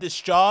gun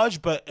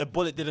discharged, but a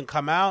bullet didn't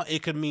come out.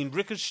 It could mean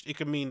ricochet. It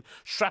could mean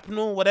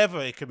shrapnel,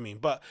 whatever it could mean.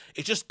 But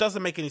it just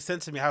doesn't make any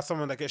sense to me how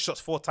someone that gets shot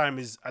 4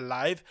 times is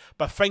alive.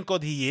 But thank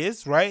God he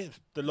is, right?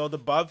 The Lord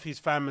above, his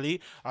family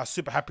are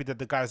super happy that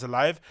the guy's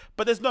alive.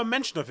 But there's no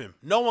mention of him.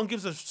 No one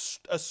gives a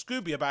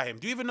Scooby about him.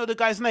 Do you even know the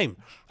guy's name?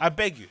 I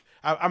beg you.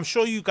 I'm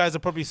sure you guys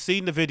have probably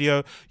seen the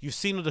video. You've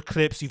seen all the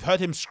clips. You've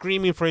heard him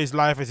screaming for his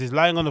life as he's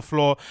lying on the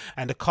floor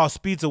and the car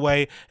speeds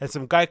away and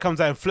some guy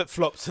comes out in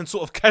flip-flops and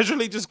sort of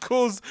casually just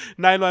calls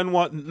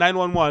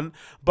 911.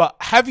 But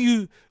have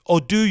you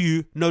or do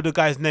you know the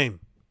guy's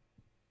name?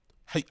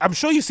 I'm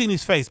sure you've seen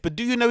his face, but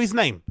do you know his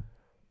name?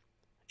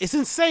 It's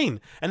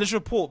insane. And this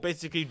report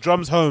basically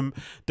drums home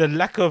the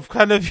lack of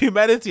kind of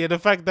humanity and the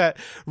fact that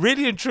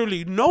really and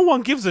truly no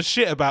one gives a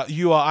shit about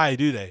you or I,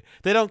 do they?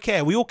 They don't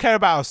care. We all care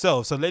about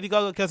ourselves. So Lady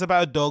Gaga cares about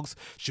her dogs.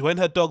 She went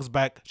her dogs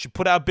back. She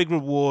put out a big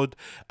reward.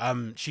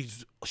 She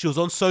was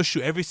on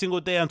social every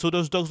single day until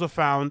those dogs were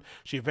found.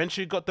 She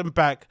eventually got them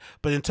back.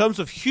 But in terms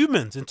of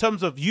humans, in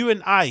terms of you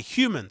and I,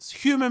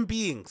 human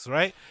beings,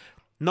 right?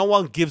 No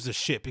one gives a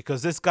shit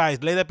because this guy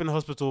is laid up in the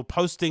hospital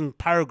posting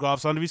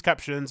paragraphs under his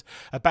captions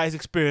about his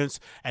experience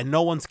and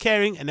no one's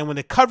caring. And then when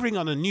they're covering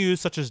on the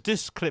news, such as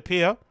this clip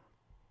here,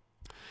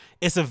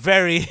 it's a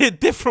very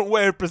different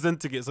way of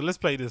presenting it. So let's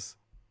play this.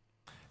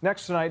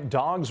 Next tonight,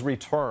 dogs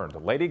returned.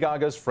 Lady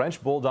Gaga's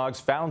French bulldogs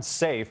found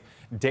safe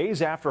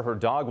days after her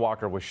dog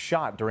walker was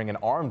shot during an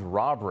armed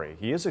robbery.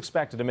 He is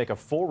expected to make a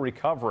full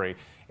recovery.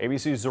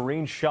 ABC's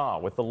Zareen Shah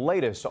with the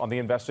latest on the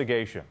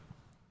investigation.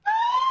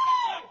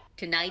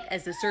 Tonight,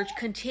 as the search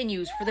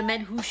continues for the men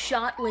who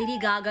shot Lady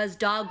Gaga's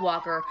dog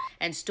walker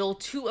and stole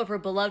 2 of her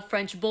beloved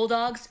French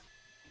bulldogs,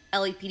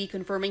 LAPD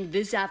confirming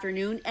this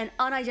afternoon an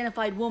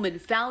unidentified woman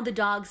found the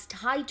dogs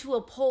tied to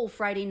a pole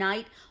Friday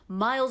night,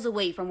 miles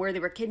away from where they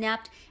were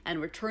kidnapped,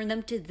 and returned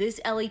them to this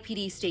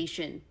LAPD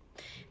station.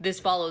 This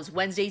follows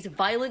Wednesday's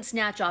violent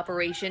snatch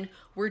operation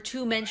where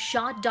 2 men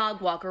shot dog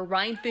walker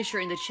Ryan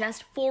Fisher in the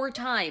chest 4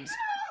 times.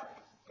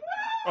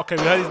 Okay,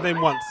 we heard his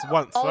name once,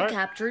 All right?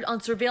 captured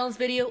on surveillance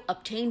video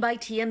obtained by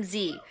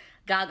TMZ.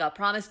 Gaga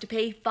promised to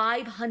pay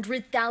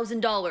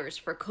 $500,000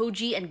 for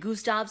Koji and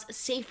Gustav's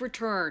safe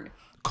return.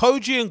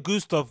 Koji and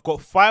Gustav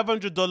got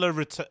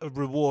 $500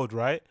 reward,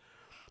 right?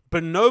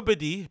 But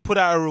nobody put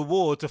out a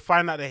reward to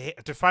find out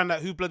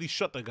who bloody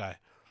shot the guy.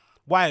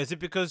 Why? Is it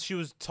because she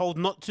was told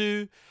not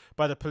to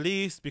by the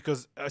police?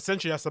 Because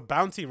essentially that's a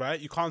bounty,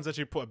 right? You can't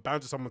actually put a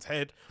bounty to someone's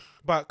head.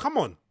 But come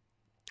on,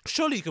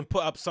 surely you can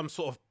put up some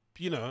sort of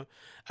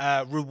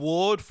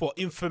reward for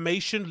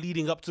information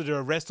leading up to the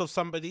arrest of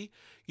somebody.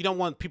 You don't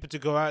want people to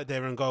go out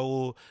there and go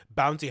all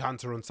bounty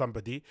hunter on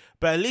somebody,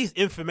 but at least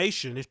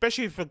information,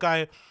 especially if a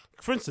guy,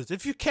 for instance,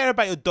 if you care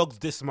about your dogs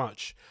this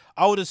much,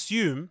 I would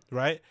assume,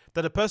 right,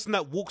 that the person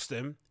that walks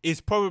them is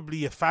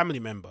probably a family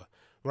member,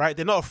 right?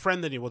 They're not a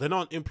friend anymore. They're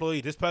not an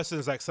employee. This person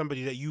is like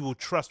somebody that you will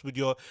trust with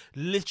your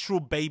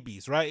literal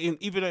babies, right?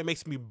 And even though it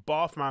makes me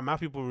barf my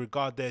mouth, people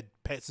regard their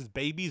pets as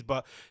babies,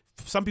 but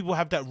some people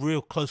have that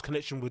real close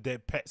connection with their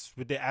pets,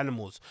 with their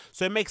animals.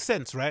 So it makes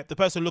sense, right? The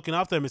person looking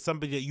after them is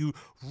somebody that you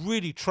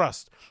really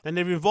trust. And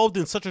they're involved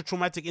in such a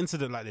traumatic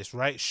incident like this,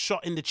 right?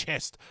 Shot in the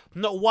chest.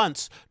 Not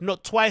once,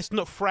 not twice,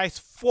 not thrice,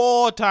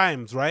 4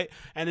 times, right?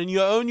 And then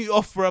you only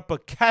offer up a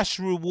cash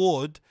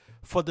reward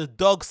for the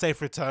dog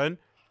safe return,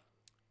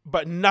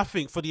 but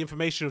nothing for the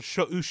information of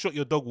who shot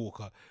your dog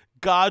walker.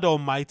 God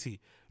almighty.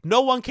 No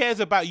one cares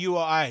about you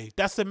or I.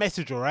 That's the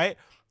message, all right?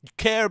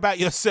 Care about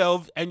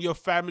yourself and your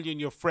family and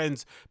your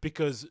friends,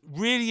 because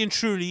really and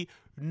truly,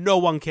 no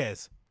one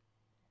cares.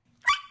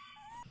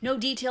 No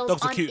details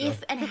Dogs are on cute,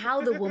 if and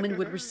how the woman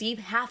would receive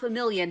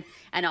 $500,000,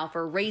 an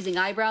offer raising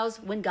eyebrows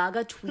when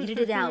Gaga tweeted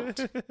it out.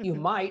 You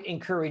might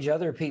encourage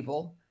other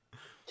people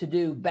to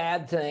do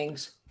bad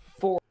things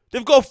for.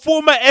 They've got a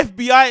former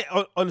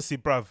FBI, honestly,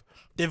 bruv,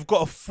 they've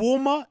got a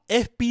former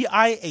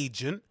FBI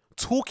agent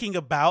talking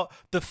about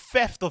the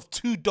theft of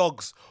 2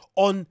 dogs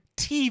on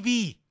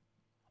TV.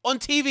 On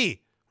TV,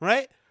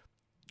 right?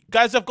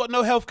 Guys have got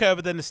no healthcare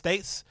over there in the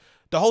States.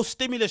 The whole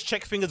stimulus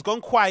check thing has gone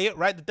quiet,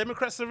 right? The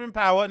Democrats are in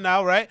power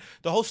now, right?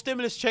 The whole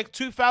stimulus check,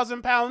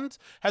 £2,000,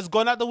 has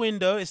gone out the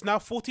window. It's now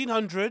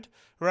 $1,400,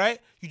 right?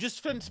 You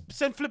just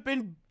send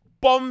flipping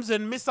bombs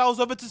and missiles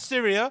over to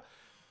Syria.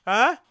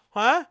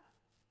 Huh?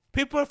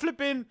 People are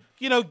flipping,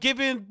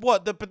 giving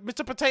what? The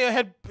Mr. Potato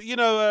Head,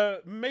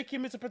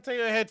 making Mr.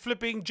 Potato Head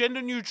flipping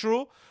gender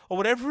neutral or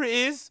whatever it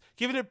is,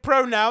 giving it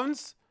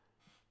pronouns.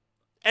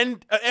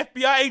 And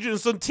FBI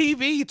agents on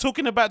TV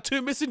talking about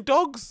 2 missing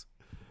dogs.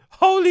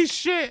 Holy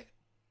shit.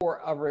 For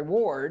a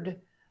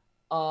reward,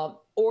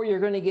 or you're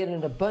going to get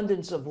an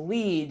abundance of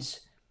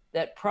leads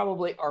that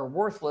probably are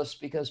worthless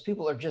because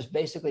people are just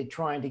basically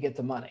trying to get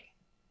the money.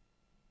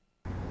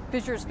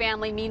 Fisher's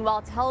family,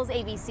 meanwhile, tells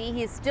ABC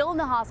he is still in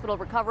the hospital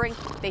recovering.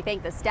 They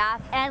thank the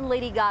staff and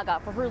Lady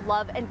Gaga for her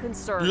love and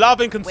concern.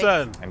 Love and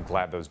concern. I'm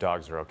glad those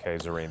dogs are okay,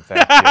 Zareen. Thank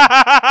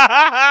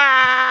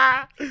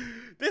you.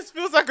 This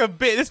feels like a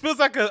bit. This feels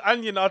like an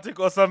Onion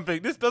article or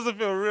something. This doesn't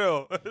feel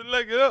real.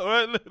 Like,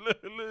 right?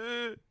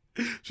 Look.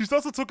 She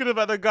starts talking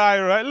about the guy,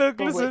 right? Look,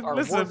 listen.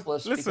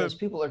 Because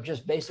people are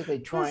just basically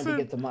trying to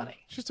get the money.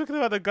 She's talking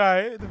about the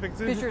guy, the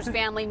victim. Fisher's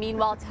family,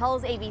 meanwhile,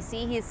 tells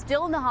ABC he is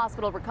still in the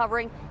hospital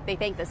recovering. They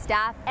thank the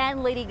staff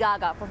and Lady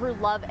Gaga for her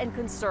love and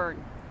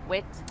concern.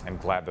 Wit. I'm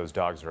glad those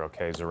dogs are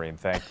okay, Zareen.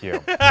 Thank you.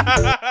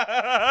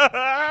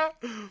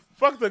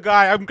 Fuck the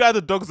guy. I'm glad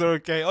the dogs are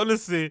okay.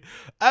 Honestly,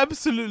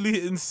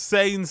 absolutely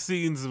insane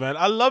scenes, man.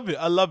 I love it.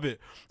 I love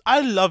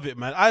it,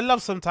 man. I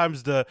love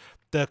sometimes the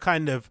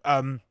kind of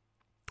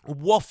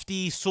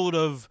wafty sort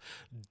of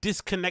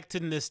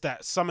disconnectedness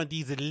that some of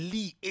these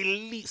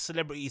elite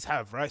celebrities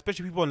have, right?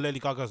 Especially people on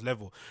Lady Gaga's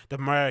level, the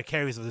Mariah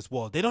Careys of this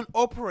world. They don't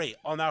operate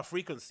on our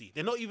frequency.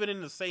 They're not even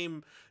in the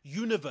same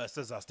universe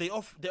as us. They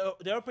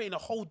operate in a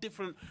whole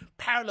different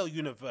parallel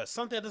universe,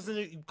 something that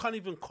you can't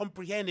even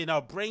comprehend in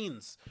our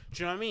brains.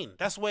 Do you know what I mean?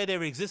 That's where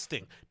they're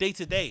existing day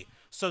to day.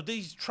 So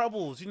these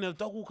troubles,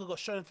 dog walker got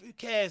shown. Who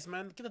cares,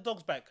 man? Get the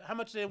dogs back. How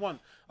much do they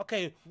want?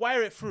 Okay,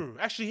 wire it through.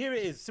 Actually, here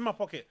it is. It's in my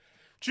pocket.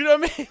 Do you know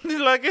what I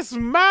mean? Like, it's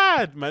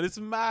mad, man. It's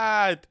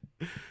mad.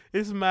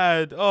 It's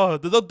mad. Oh,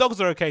 the dogs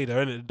are okay,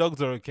 though, innit? The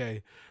dogs are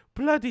okay.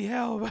 Bloody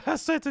hell, man. I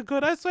swear to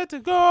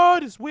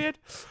God. It's weird.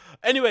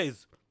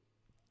 Anyways,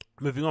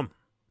 moving on.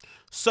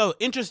 So,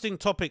 interesting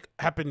topic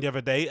happened the other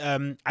day.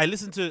 I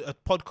listened to a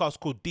podcast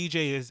called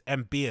DJs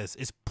and Beers.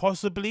 It's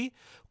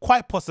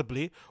quite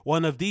possibly,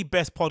 one of the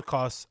best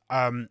podcasts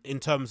in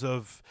terms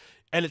of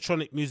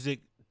electronic music,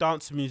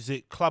 dance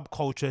music, club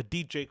culture,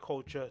 DJ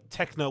culture,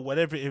 techno,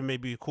 whatever it may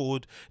be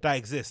called, that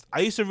exists. I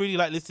used to really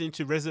like listening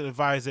to Resident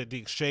Advisor, The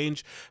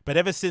Exchange, but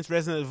ever since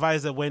Resident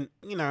Advisor went,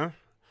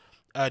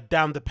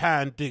 down the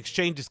pan, The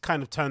Exchange has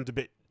kind of turned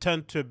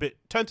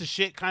to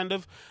shit, kind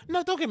of.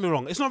 No, don't get me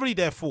wrong. It's not really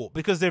their fault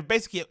because they've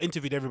basically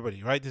interviewed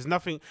everybody, right? There's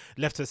nothing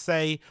left to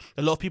say.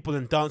 A lot of people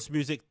in dance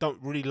music don't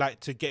really like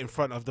to get in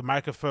front of the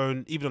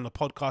microphone, even on the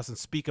podcast, and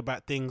speak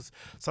about things.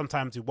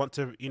 Sometimes they want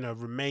to,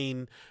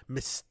 remain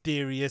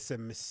mysterious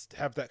and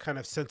have that kind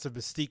of sense of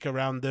mystique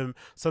around them.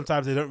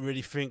 Sometimes they don't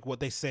really think what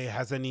they say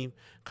has any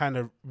kind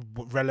of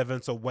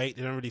relevance or weight.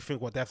 They don't really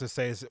think what they have to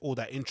say is all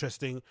that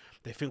interesting.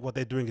 They think what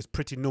they're doing is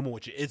pretty normal,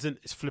 which it isn't.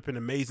 It's flipping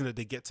amazing that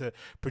they get to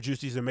produce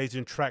these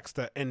amazing tracks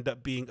that end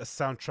up being a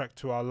soundtrack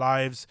to our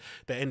lives,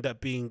 that end up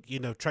being,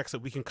 tracks that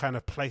we can kind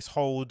of place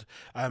hold,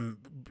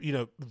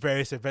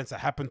 various events that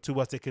happen to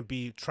us. They can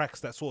be tracks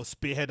that sort of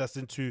spearhead us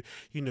into,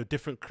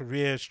 different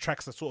careers,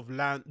 tracks that sort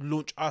of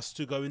launch us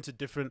to go into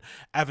different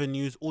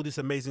avenues, all these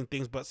amazing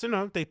things. But,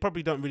 they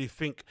probably don't really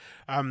think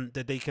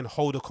that they can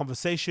hold a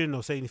conversation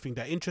or say anything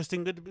that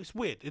interesting. It's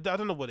weird. I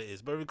don't know what it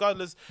is. But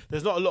regardless,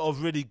 there's not a lot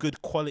of really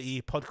good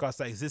quality podcasts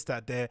that exist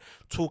out there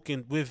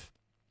talking with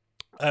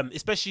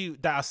especially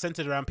that are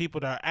centered around people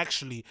that are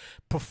actually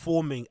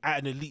performing at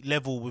an elite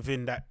level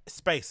within that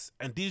space.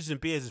 And DJs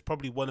and Beers is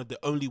probably one of the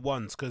only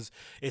ones, because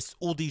it's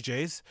all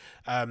DJs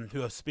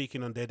who are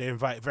speaking on there. They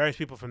invite various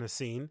people from the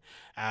scene,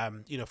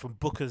 from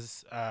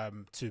bookers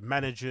to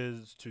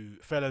managers to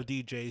fellow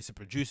DJs to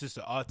producers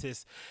to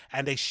artists,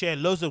 and they share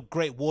loads of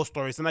great war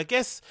stories. And I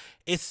guess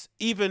it's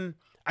even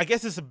I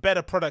guess it's a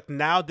better product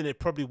now than it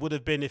probably would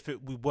have been if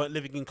we weren't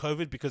living in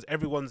COVID, because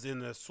everyone's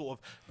in a sort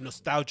of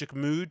nostalgic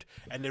mood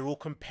and they're all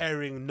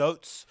comparing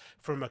notes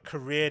from a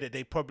career that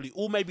they probably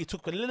all maybe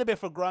took a little bit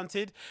for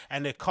granted,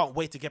 and they can't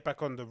wait to get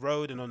back on the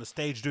road and on the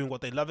stage doing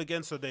what they love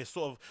again. So they're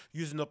sort of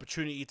using the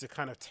opportunity to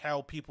kind of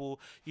tell people,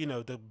 you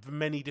know, the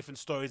many different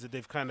stories that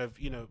they've kind of,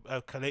 you know,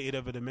 collated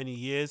over the many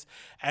years.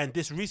 And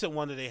this recent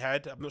one that they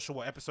had, I'm not sure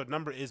what episode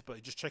number it is,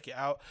 but just check it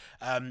out.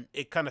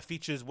 It kind of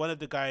features one of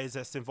the guys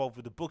that's involved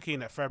with the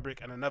booking at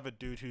Fabric and another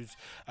dude who's,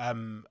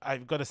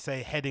 I've got to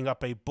say, heading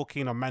up a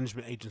booking or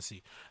management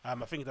agency. I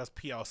think it does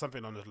PR or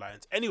something on those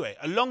lines. Anyway,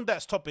 along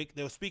that topic,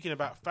 they were speaking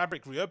about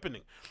Fabric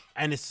reopening.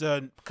 And it's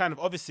kind of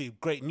obviously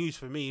great news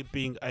for me,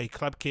 being a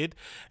club kid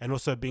and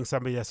also being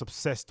somebody that's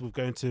obsessed with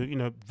going to, you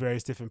know,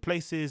 various different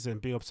places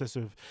and being obsessed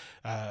with,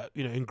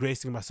 you know,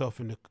 engrossing myself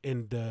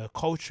in the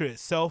culture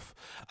itself.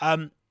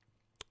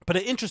 But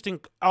an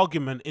interesting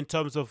argument in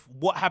terms of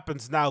what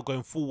happens now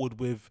going forward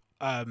with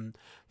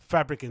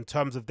Fabric in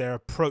terms of their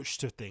approach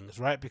to things,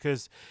 right?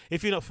 Because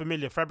if you're not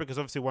familiar, Fabric is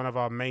obviously one of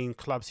our main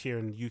clubs here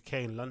in the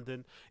UK, in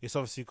London. It's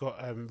obviously got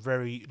a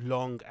very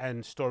long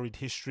and storied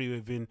history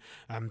within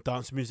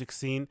dance music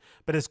scene,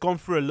 but it's gone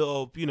through a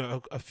little, you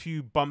know, a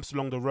few bumps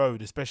along the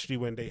road, especially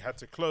when they had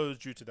to close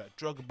due to that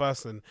drug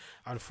bust and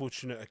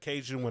unfortunate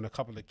occasion when a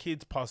couple of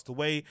kids passed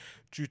away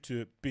due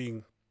to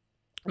being,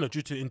 you know,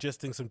 due to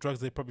ingesting some drugs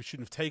they probably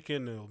shouldn't have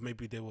taken, or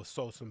maybe they were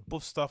sold some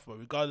buff stuff. But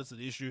regardless of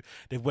the issue,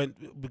 they went,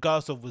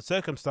 regardless of the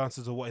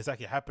circumstances or what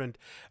exactly happened,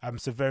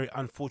 some very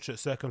unfortunate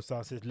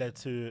circumstances led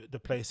to the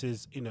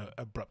place's, you know,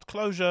 abrupt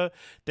closure.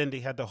 Then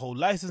they had the whole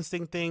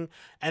licensing thing,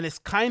 and it's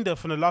kind of,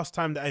 from the last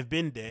time that I've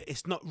been there,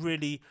 it's not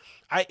really,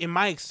 in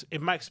my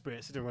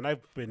experience when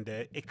I've been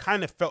there, it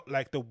kind of felt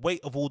like the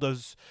weight of all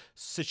those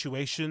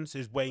situations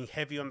is weighing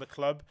heavy on the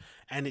club,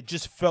 and it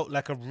just felt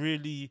like a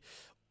really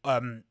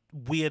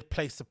weird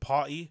place to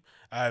party.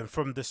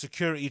 From the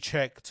security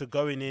check to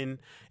going in,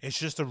 it's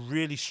just a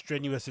really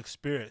strenuous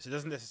experience. It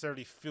doesn't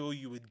necessarily fill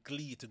you with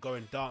glee to go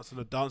and dance on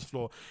the dance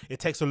floor.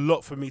 It takes a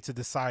lot for me to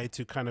decide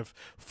to kind of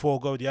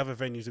forego the other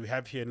venues that we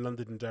have here in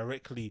London and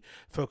directly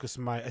focus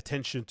my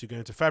attention to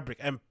going to Fabric.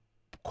 And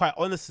quite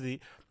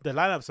honestly, the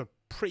lineups are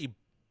pretty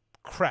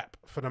crap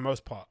for the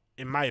most part,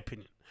 in my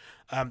opinion.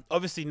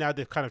 Obviously now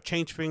they've kind of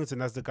changed things,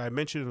 and as the guy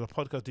mentioned in the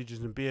podcast, DJs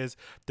and Beers,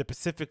 they're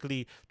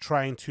specifically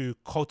trying to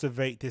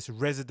cultivate this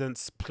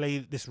residence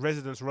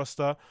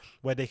roster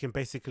where they can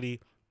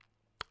basically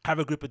have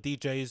a group of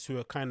DJs who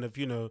are kind of,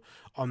 you know,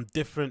 on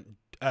different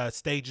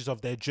stages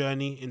of their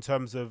journey in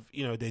terms of,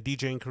 you know, their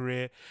DJing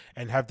career,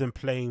 and have them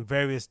playing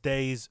various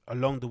days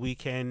along the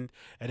weekend,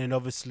 and then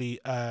obviously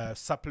having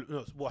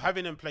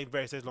them playing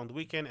various days along the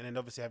weekend, and then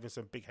obviously having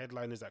some big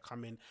headliners that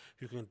come in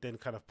who can then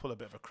kind of pull a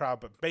bit of a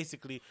crowd, but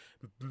basically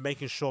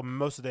making sure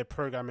most of their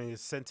programming is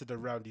centered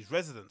around these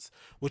residents,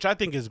 which I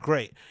think is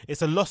great.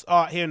 It's a lost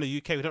art here in the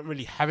UK. We don't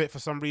really have it for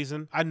some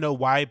reason. I know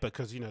why,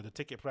 because, you know, the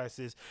ticket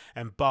prices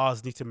and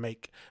bars need to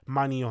make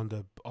money on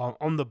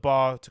the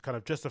bar to kind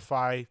of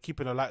justify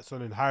keeping the lights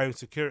on and hiring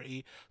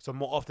security. So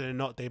more often than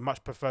not, they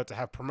much prefer to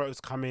have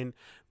promoters come in,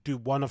 do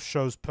one-off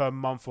shows per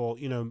month, or,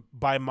 you know,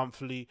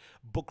 bi-monthly,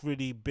 book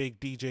really big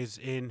DJs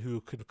in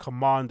who can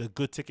command a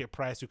good ticket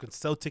price, who can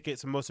sell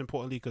tickets, and most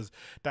importantly, because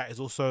that is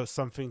also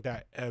something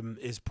that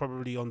is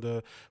probably on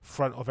the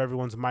front of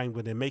everyone's mind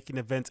when they're making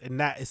events, and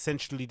that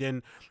essentially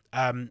then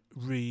kind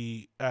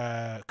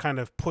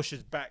of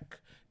pushes back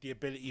the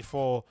ability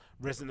for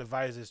resident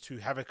advisors to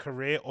have a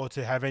career or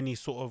to have any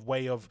sort of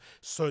way of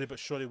slowly but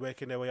surely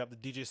working their way up the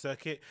DJ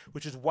circuit,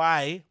 which is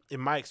why, in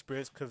my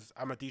experience, because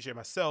I'm a DJ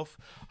myself,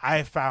 I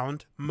have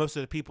found most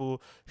of the people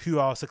who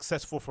are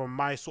successful from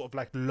my sort of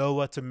like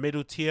lower to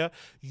middle tier,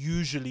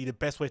 usually the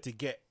best way to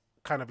get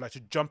kind of like to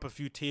jump a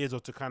few tiers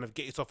or to kind of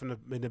get yourself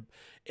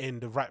in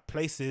the right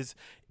places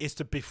is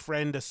to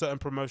befriend a certain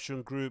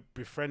promotion group,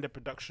 befriend a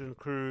production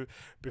crew,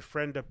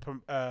 befriend a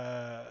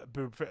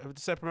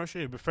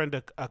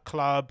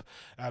club,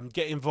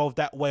 get involved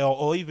that way,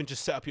 or even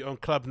just set up your own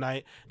club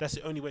night. That's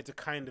the only way to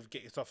kind of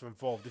get yourself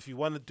involved. If you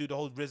want to do the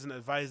whole resident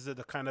advisor,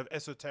 the kind of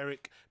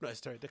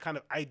the kind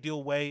of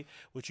ideal way,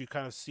 which you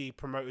kind of see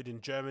promoted in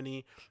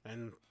Germany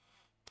and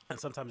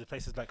sometimes in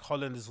places like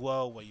Holland as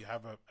well, where you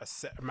have a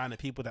set amount of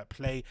people that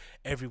play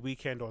every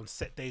weekend on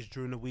set days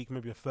during the week,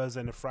 maybe a Thursday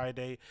and a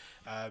Friday,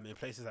 in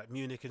places like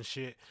Munich and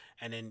shit.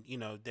 And then, you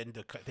know, then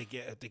they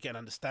get an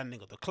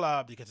understanding of the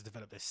club, they get to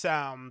develop their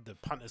sound, the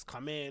punters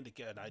come in, they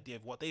get an idea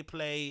of what they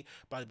play,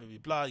 blah, blah, blah,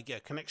 blah, you get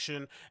a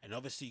connection, and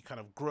obviously you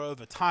kind of grow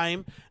over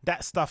time.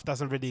 That stuff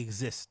doesn't really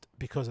exist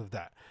because of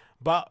that.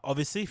 But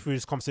obviously, through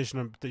this conversation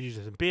on the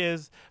Users and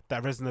Beers,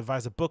 that resident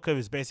advisor Booker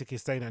is basically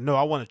saying that, no,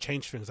 I want to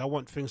change things. I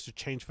want things to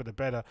change for the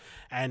better.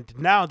 And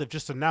now they've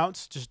just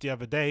announced, just the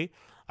other day,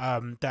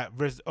 that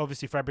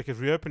obviously Fabric is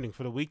reopening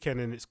for the weekend,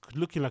 and it's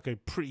looking like a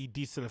pretty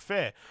decent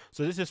affair.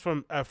 So this is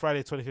from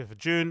Friday, 25th of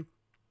June.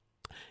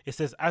 It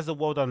says, as the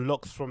world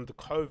unlocks from the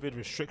COVID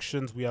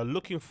restrictions, we are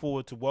looking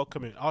forward to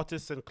welcoming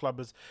artists and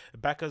clubbers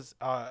back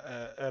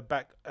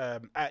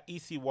at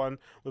EC1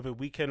 with a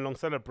weekend-long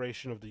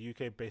celebration of the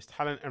UK-based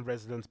talent and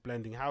residents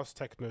blending house,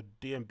 techno,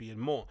 D&B, and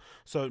more.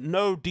 So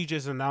no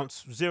DJs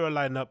announced, zero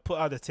lineup, put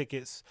out the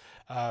tickets,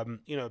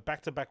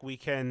 back-to-back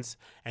weekends,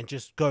 and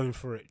just going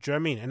for it. Do you know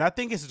what I mean? And I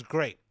think this is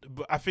great.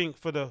 But I think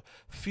for the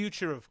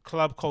future of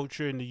club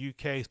culture in the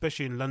UK,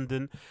 especially in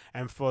London,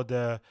 and for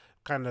the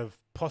kind of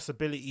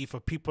possibility for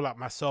people like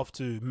myself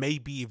to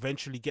maybe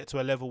eventually get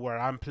to a level where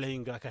I'm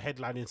playing like a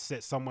headlining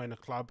set somewhere in a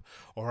club,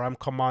 or I'm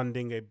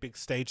commanding a big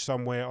stage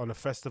somewhere on a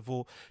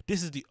festival,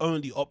 this is the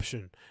only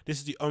option. This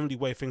is the only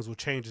way things will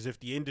change, is if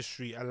the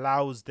industry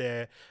allows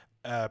their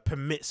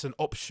permits an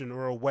option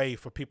or a way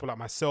for people like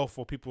myself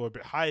or people who are a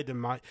bit higher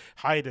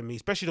than me,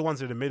 especially the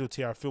ones in the middle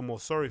tier I feel more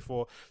sorry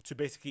for, to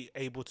basically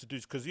able to do,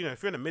 because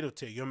if you're in the middle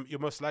tier, you're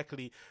most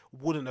likely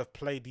wouldn't have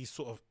played these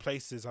sort of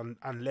places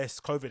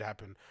unless COVID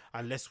happened,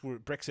 unless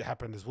Brexit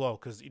happened as well,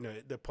 because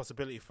the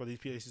possibility for these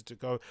places to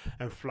go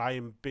and fly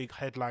in big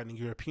headlining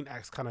European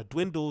acts kind of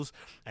dwindles,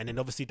 and then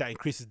obviously that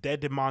increases their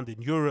demand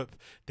in Europe.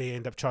 They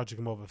end up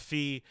charging more of a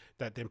fee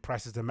that then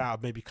prices them out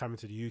of maybe coming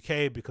to the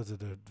UK because of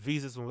the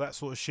visas and all that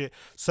sort of shit.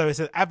 So it's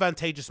an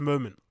advantageous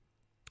moment,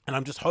 and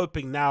I'm just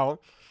hoping now,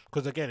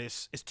 because again,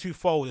 it's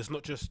twofold. It's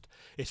not just,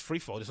 it's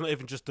threefold. It's not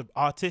even just the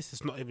artists.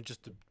 It's not even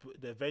just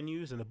the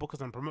venues and the bookers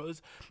and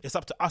promoters. It's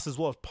up to us as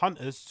well as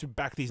punters to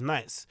back these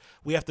nights.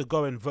 We have to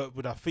go and vote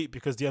with our feet,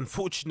 because the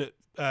unfortunate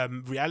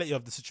reality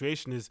of the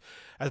situation is,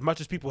 as much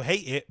as people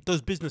hate it,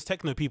 those business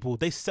techno people,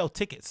 they sell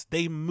tickets,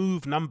 they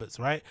move numbers,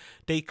 right?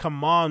 They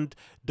command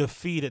the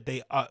fee that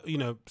they are,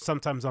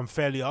 sometimes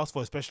unfairly asked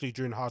for, especially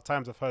during hard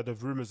times. I've heard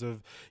of rumors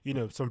of,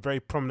 some very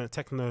prominent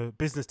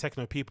business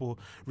techno people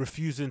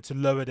refusing to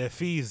lower their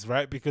fees,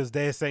 right? Because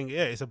they're saying,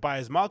 yeah, it's a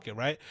buyer's market,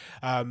 right?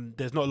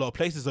 There's not a lot of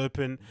places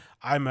open.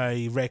 I'm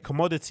a rare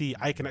commodity.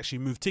 I can actually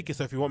move tickets.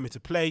 So if you want me to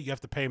play, you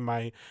have to pay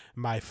my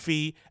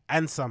fee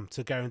and some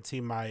to guarantee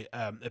my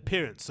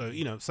appearance. So,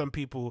 some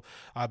people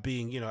are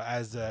being,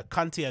 as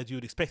cunty as you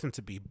would expect them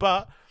to be.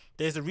 But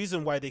there's a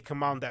reason why they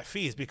command that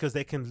fee, is because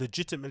they can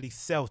legitimately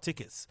sell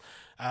tickets.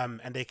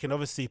 And they can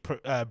obviously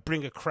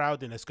bring a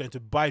crowd in that's going to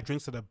buy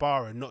drinks at the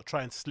bar and not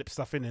try and slip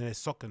stuff in their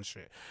sock and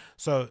shit.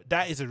 So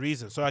that is a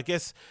reason. So I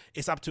guess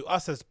it's up to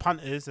us as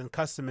punters and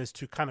customers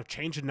to kind of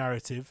change the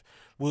narrative.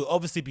 We'll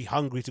obviously be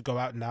hungry to go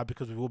out now,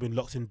 because we've all been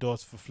locked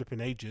indoors for flipping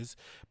ages.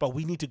 But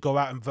we need to go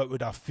out and vote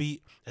with our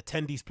feet,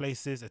 attend these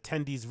places,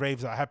 attend these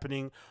raves that are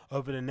happening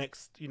over the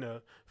next,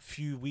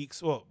 few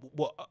weeks. Or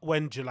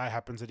when July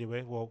happens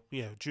anyway. Well,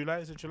 yeah, July,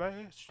 is it July?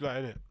 Yeah, it's July,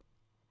 isn't it?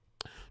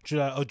 June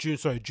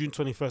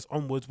 21st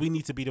onwards, we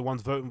need to be the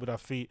ones voting with our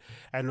feet,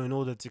 and in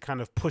order to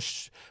kind of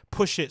push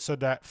it so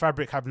that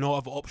Fabric have no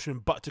other option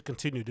but to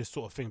continue this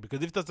sort of thing.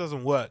 Because if this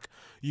doesn't work,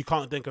 you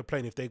can't then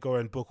complain if they go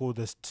and book all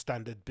the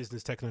standard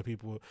business techno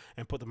people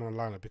and put them on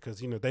lineup, because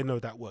they know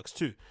that works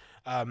too.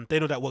 They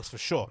know that works for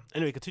sure.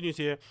 Anyway, continues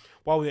here.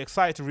 While we're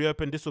excited to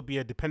reopen, this will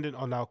be dependent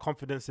on our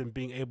confidence in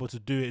being able to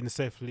do it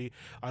safely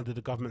under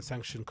the government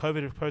sanctioned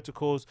COVID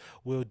protocols.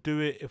 We'll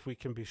do it if we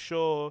can be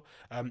sure.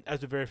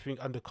 As with everything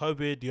under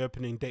COVID, the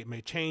opening date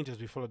may change as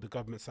we follow the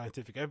government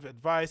scientific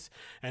advice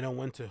and on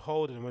when to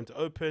hold and when to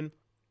open.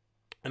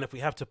 And if we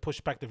have to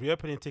push back, the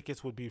reopening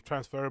tickets would be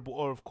transferable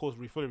or, of course,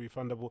 fully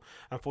refundable.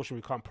 Unfortunately,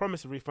 we can't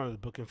promise a refund of the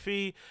booking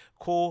fee.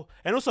 Cool.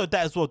 And also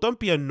that as well, don't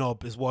be a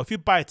knob as well. If you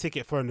buy a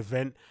ticket for an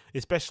event,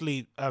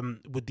 especially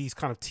with these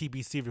kind of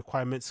TBC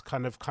requirements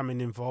kind of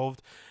coming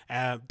involved,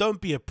 don't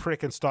be a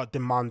prick and start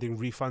demanding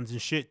refunds and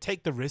shit.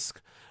 Take the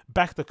risk.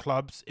 Back the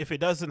clubs. If it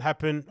doesn't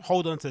happen,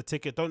 hold on to the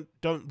ticket.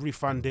 Don't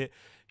refund it.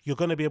 You're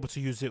going to be able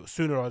to use it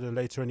sooner rather than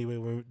later anyway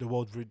when the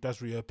world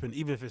does reopen,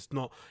 even if it's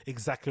not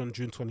exactly on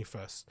June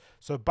 21st.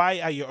 So buy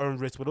at your own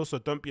risk, but also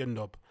don't be a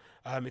knob.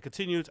 It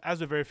continues, as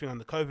with everything on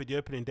the COVID, the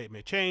opening date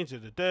may change.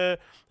 The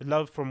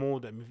love from all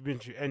that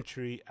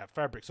entry at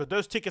Fabric. So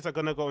those tickets are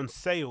going to go on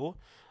sale,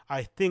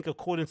 I think,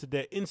 according to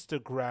their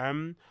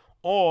Instagram,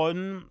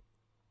 on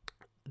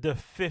the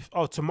 5th.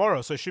 Oh,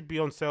 tomorrow. So it should be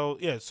on sale.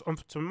 Yes, on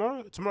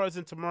tomorrow. Tomorrow's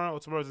in tomorrow, or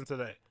tomorrow's in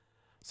today.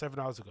 7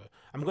 hours ago.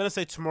 I'm going to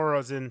say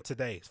tomorrow's in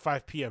today. It's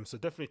 5 p.m. So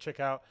definitely check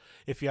out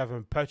if you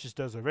haven't purchased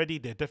those already.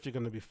 They're definitely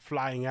going to be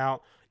flying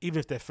out. Even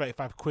if they're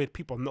 35 quid,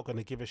 people are not going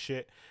to give a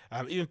shit.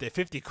 Even if they're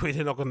 50 quid,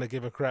 they're not going to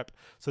give a crap.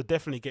 So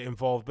definitely get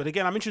involved. But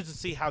again, I'm interested to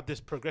see how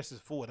this progresses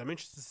forward. I'm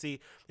interested to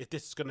see if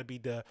this is going to be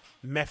the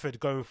method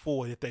going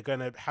forward. If we're going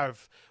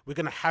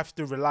to have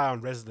to rely on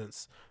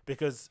residents,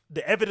 because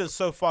the evidence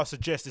so far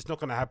suggests it's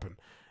not going to happen.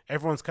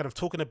 Everyone's kind of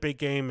talking a big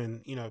game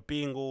and,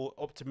 being all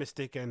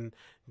optimistic and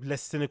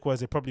less cynical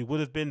as they probably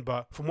would have been.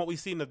 But from what we've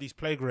seen of these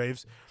plague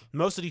raves,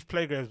 most of these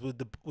plague raves, with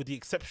the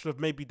exception of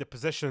maybe the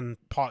possession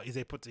parties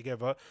they put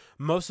together,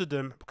 most of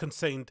them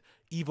contained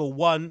either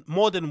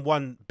more than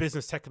one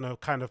business techno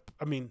kind of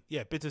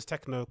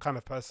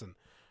person.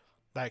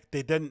 Like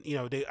they didn't,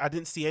 I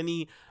didn't see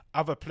any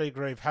other plague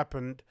rave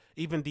happened,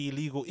 even the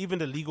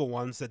legal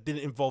ones that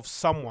didn't involve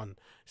someone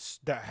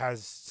that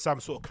has some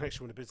sort of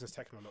connection with the business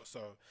tech or not.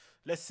 So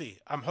let's see.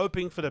 I'm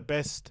hoping for the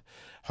best,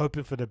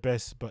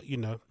 but you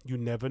know, you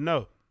never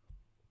know.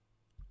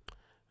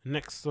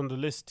 Next on the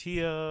list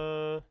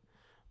here,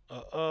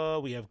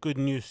 we have good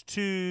news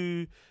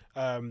too.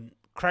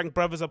 Crank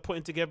Brothers are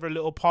putting together a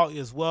little party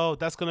as well.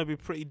 That's going to be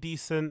pretty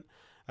decent.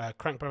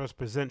 Crank Brothers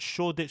present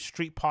Shoreditch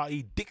Street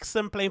Party.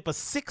 Dixon playing for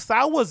 6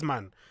 hours,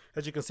 man.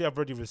 As you can see, I've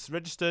already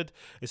registered.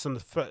 It's on the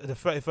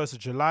 31st of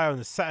July on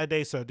a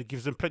Saturday, so it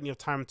gives them plenty of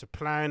time to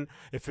plan.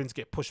 If things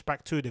get pushed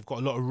back too, they've got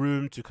a lot of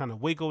room to kind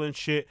of wiggle and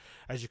shit.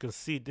 As you can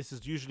see, this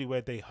is usually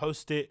where they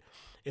host it.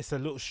 It's a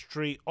little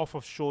street off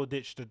of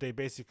Shoreditch that they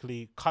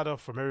basically cut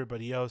off from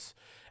everybody else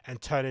and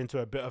turn into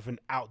a bit of an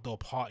outdoor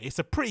party. It's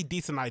a pretty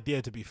decent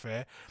idea, to be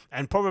fair,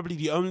 and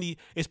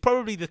it's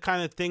probably the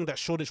kind of thing that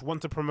Shoreditch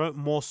want to promote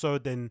more so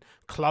than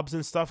clubs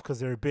and stuff, because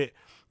they're a bit,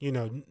 you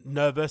know,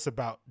 nervous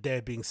about there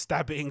being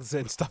stabbings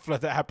and stuff like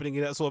that happening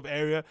in that sort of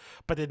area.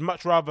 But they'd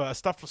much rather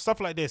stuff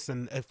like this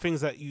and things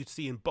that you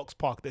see in Box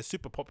Park. They're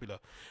super popular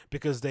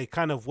because they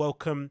kind of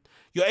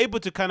you're able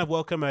to kind of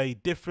welcome a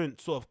different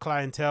sort of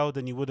clientele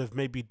than you would have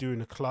maybe doing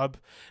a club,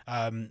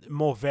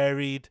 more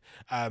varied,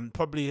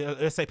 probably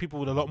let's say people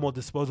with a lot more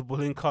disposable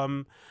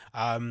income.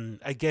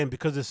 Again,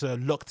 because it's a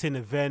locked-in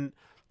event,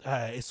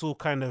 it's all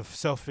kind of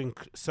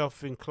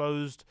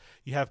self-enclosed.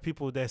 You have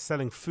people there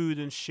selling food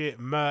and shit,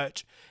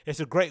 merch. It's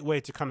a great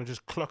way to kind of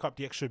just clock up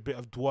the extra bit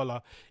of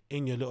dwalla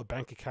in your little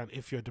bank account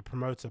if you're the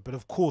promoter. But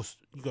of course,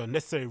 you got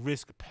necessary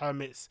risk,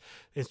 permits,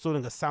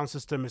 installing a sound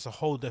system. It's a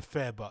whole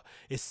affair, but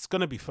it's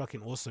gonna be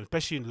fucking awesome,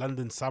 especially in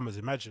London summers.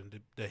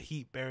 Imagine the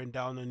heat bearing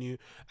down on you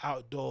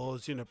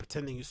outdoors, you know,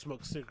 pretending you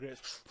smoke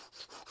cigarettes,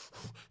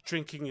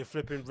 drinking your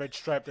flipping Red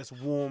Stripe that's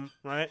warm,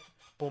 right?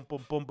 Boom,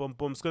 boom, boom, boom,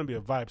 boom. It's going to be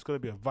a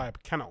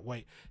vibe. Cannot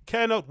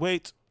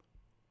wait.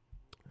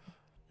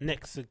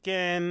 Next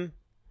again.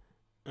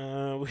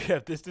 We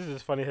have this is a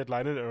funny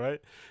headline, isn't it, right?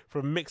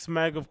 From Mix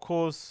Mag, of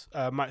course.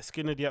 Mike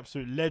Skinner, the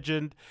absolute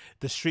legend.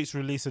 The Streets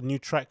release a new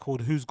track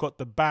called Who's Got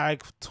the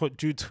Bag,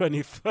 June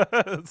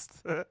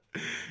 21st.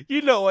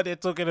 You know what they're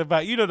talking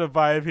about. You know the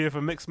vibe here.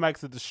 From Mix Mag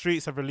to The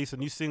Streets have released a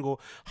new single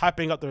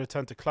hyping up the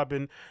return to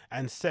clubbing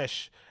and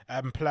sesh.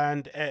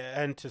 Planned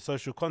end to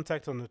social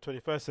contact on the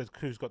 21st. Said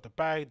Who's Got the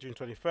Bag, June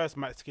 21st.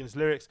 Mike Skinner's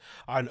lyrics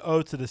are an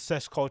ode to the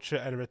sesh culture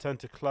and a return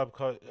to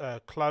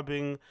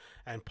clubbing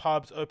and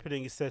pubs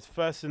opening. He says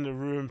first in the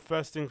room,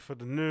 first thing for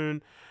the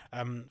noon.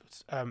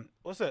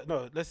 What's that?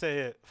 No, let's say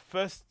it.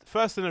 First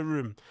in the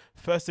room,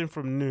 first thing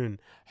from noon.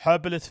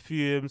 Herbalist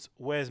fumes,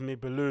 where's me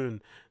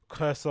balloon?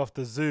 Curse off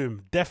the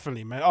Zoom.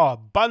 Definitely, man. Oh,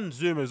 bun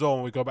Zoom is on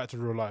when we go back to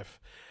real life.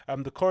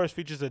 The chorus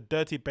features a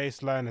dirty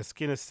bass line as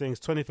Skinner sings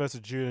 21st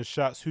of June and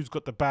shouts, Who's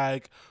got the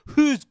bag?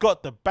 Who's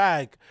got the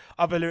bag?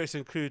 Other lyrics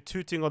include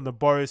tooting on the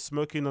Boris,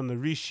 smoking on the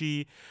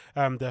Rishi,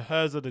 the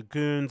hers of the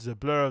goons, the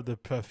blur of the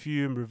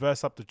perfume,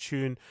 reverse up the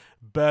tune,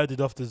 birded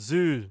off the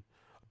zoo.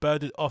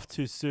 Birded off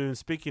too soon.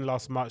 Speaking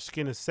last March,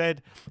 Skinner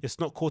said it's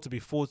not cool to be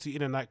 40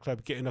 in a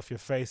nightclub getting off your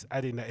face,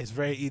 adding that it's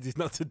very easy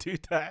not to do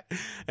that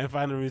and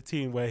find a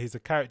routine where he's a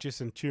carrot juice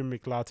and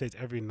turmeric lattes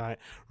every night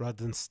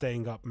rather than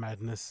staying up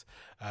madness.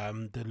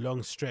 The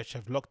long stretch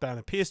of lockdown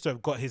appears to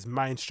have got his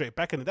mind straight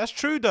back in it. That's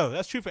true though.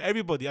 That's true for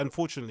everybody,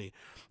 unfortunately.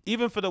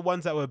 Even for the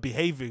ones that were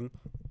behaving,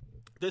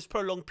 this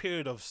prolonged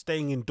period of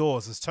staying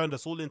indoors has turned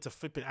us all into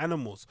flipping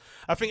animals.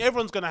 I think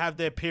everyone's going to have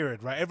their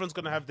period, right? Everyone's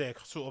going to have their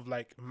sort of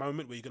like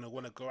moment where you're going to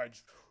want to go and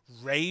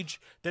rage.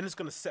 Then it's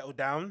going to settle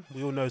down.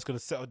 We all know it's going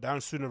to settle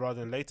down sooner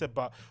rather than later,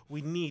 but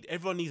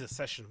everyone needs a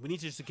session. We need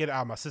to just get it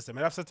out of my system.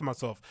 And I've said to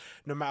myself,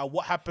 no matter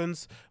what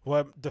happens,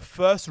 the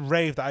first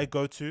rave that I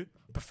go to,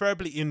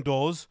 preferably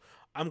indoors,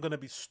 I'm going to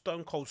be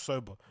stone cold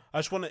sober. I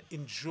just want to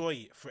enjoy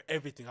it for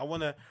everything. I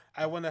want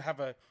to have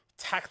a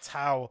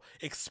tactile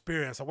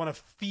experience. I want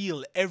to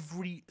feel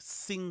every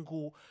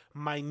single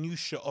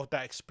minutia of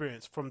that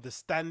experience, from the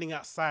standing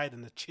outside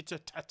and the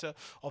chitter-chatter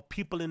of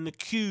people in the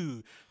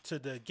queue, to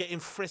the getting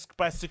frisked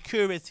by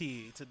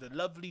security, to the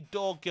lovely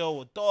dog girl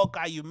or dog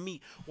guy you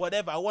meet,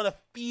 whatever. I want to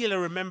feel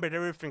and remember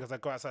everything as I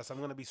go outside. So I'm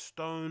going to be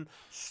stone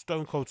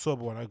cold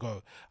sober when I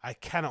go. I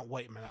cannot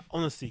wait, man. I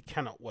honestly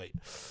cannot wait.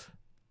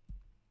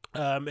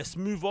 Let's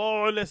move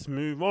on.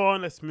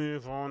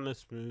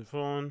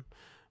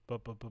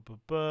 What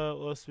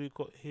else we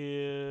got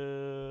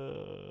here?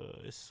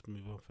 Let's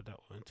move on for that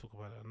one. Talk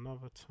about it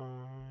another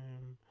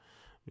time.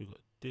 We got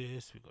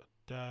this, we got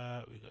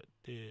that, we got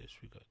this,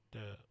 we got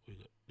that, we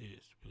got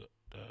this, we got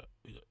that,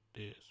 we got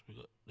this, we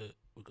got that,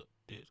 we got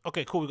this.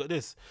 Okay, cool, we got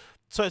this.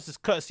 So it's this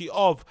courtesy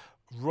of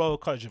Royal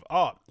College of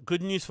Art.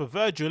 Good news for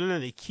Virgil,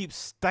 and he keeps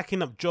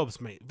stacking up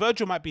jobs, mate.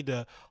 Virgil might be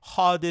the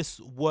hardest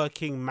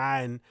working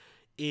man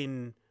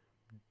in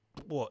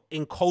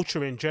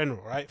culture in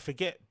general, right?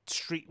 Forget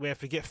streetwear,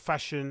 forget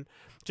fashion.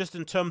 just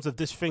in terms of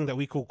this thing that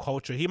we call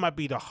culture, he might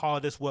be the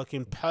hardest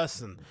working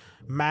person,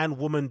 man,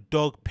 woman,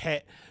 dog,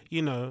 pet,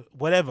 you know,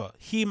 whatever.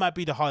 He might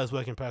be the hardest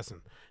working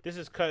person. This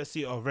is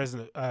courtesy of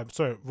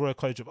Royal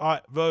College of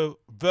Art,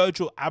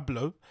 Virgil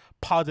Abloh,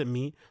 pardon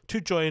me, to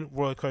join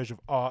Royal College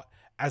of Art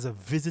as a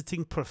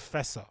visiting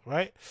professor,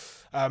 right?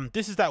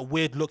 This is that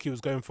weird look he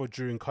was going for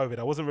during COVID.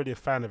 I wasn't really a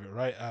fan of it,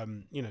 right?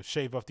 You know,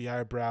 shave off the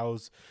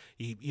eyebrows.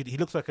 He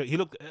looks like he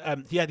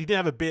didn't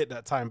have a beard at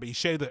that time, but he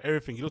shaved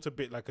everything. He looked a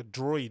bit like a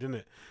droid, didn't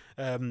it?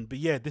 But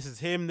yeah, this is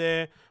him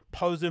there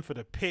posing for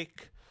the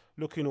pic,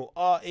 looking all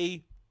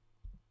arty.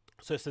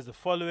 So it says the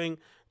following: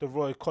 the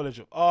Royal College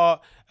of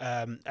Art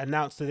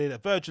announced today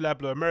that Virgil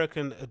Abloh,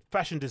 American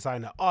fashion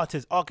designer,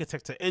 artist,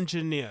 architect,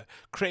 engineer,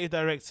 creative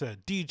director,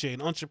 DJ,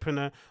 and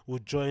entrepreneur, will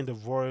join the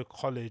Royal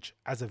College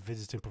as a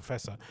visiting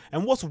professor.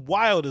 And what's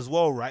wild as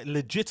well, right?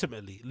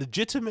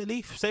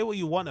 Legitimately, say what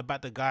you want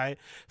about the guy,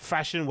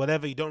 fashion,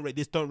 whatever, you don't rate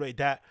this, don't rate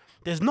that.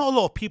 There's not a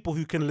lot of people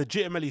who can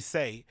legitimately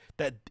say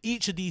that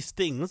each of these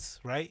things,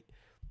 right,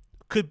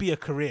 could be a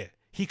career.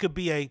 He could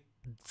be a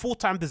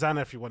full-time designer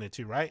if he wanted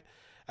to, right?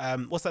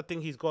 What's that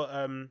thing he's got?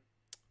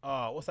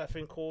 What's that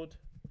thing called?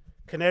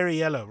 Canary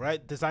Yellow,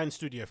 right? Design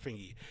studio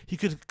thingy. He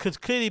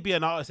could clearly be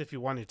an artist if he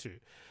wanted to.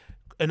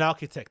 An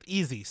architect,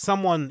 easy.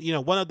 Someone, you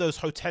know, one of those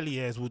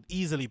hoteliers would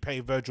easily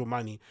pay Virgil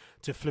money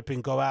to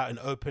flipping go out and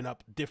open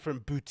up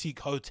different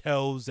boutique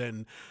hotels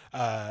and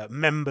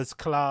members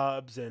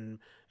clubs and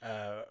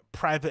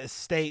private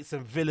estates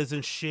and villas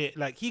and shit.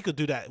 Like, he could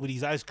do that with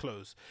his eyes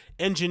closed.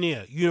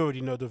 Engineer, you already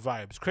know the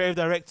vibes. Creative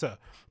director,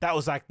 that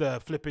was like the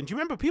flipping. Do you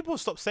remember people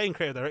stopped saying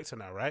creative director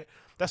now, right?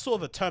 That's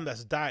sort of a term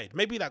that's died.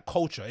 Maybe that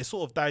culture, it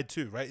sort of died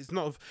too, right? It's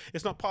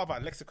not part of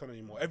our lexicon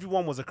anymore.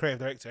 Everyone was a creative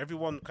director.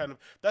 Everyone kind of,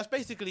 that's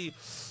basically,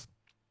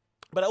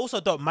 but I also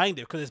don't mind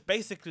it because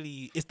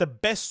it's the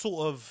best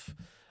sort of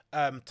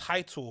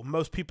title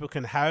most people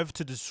can have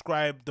to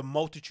describe the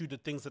multitude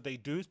of things that they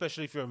do,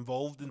 especially if you're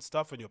involved in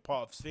stuff and you're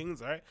part of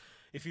things, right?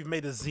 If you've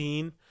made a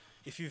zine,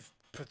 if you've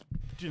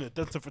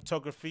done some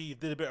photography, you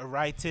did a bit of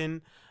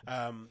writing,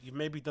 you've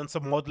maybe done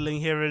some modeling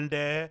here and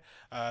there,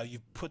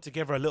 you've put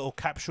together a little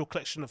capsule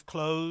collection of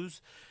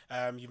clothes,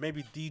 you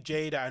maybe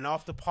DJ'd at an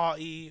after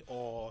party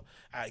or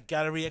at a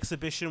gallery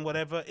exhibition,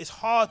 whatever. It's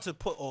hard to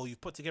put, or you've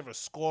put together a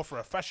score for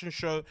a fashion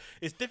show.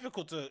 It's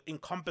difficult to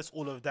encompass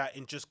all of that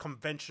in just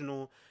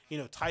conventional, you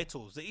know,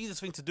 titles. The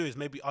easiest thing to do is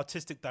maybe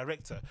artistic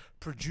director,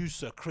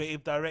 producer,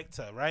 creative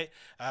director, right?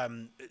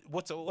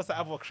 What's the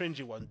other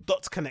cringy one?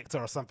 Dots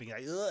connector or something.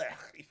 Like, ugh,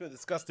 you feel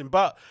disgusting,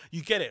 but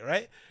you get it,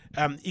 right?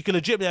 You can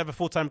legitimately have a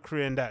full-time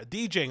career in that.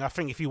 DJing, I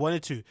think if he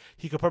wanted to,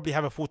 he could probably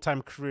have a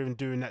full-time career in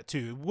doing that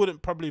too. It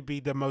wouldn't probably be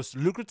the most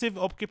lucrative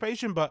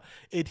occupation, but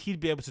he'd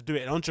be able to do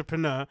it. An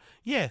entrepreneur,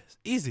 yeah,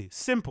 easy,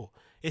 simple.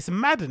 It's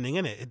maddening,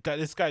 isn't it? That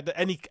this guy,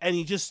 and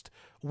he just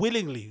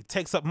willingly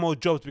takes up more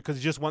jobs because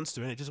he just wants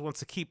to, and it just wants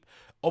to keep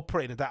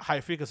operating at that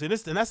high frequency.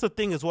 And that's the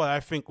thing as well,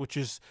 I think, which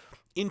is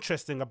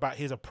interesting about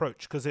his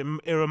approach, because it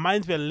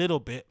reminds me a little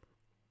bit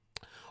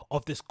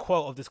of this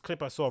quote, of this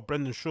clip I saw of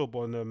Brendan Schaub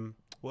on,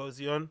 what was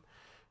he on?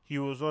 He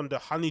was on the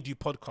Honeydew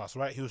podcast,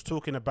 right? He was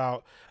talking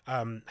about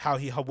how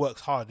he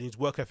works hard and his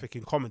work ethic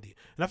in comedy.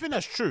 And I think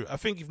that's true. I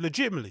think, if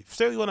legitimately,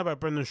 say what you want about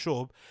Brendan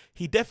Schaub,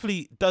 he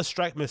definitely does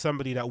strike me as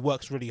somebody that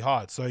works really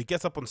hard. So he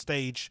gets up on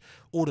stage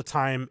all the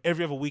time,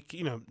 every other week.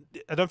 You know,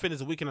 I don't think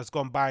there's a weekend that's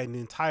gone by in the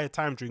entire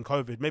time during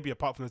COVID, maybe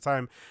apart from the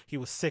time he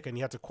was sick and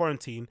he had to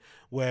quarantine,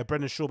 where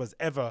Brendan Schaub has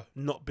ever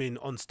not been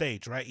on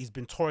stage, right? He's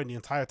been touring the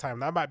entire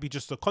time. That might be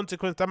just a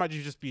consequence. That might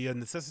just be a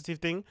necessity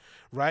thing,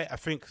 right? I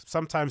think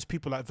sometimes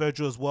people like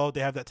Virgil as well,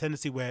 they have that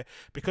tendency where,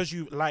 because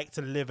you like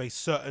to live a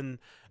certain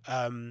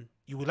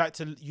you want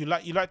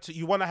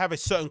to have a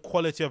certain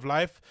quality of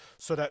life,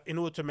 so that in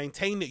order to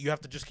maintain it, you have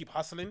to just keep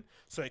hustling.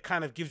 So it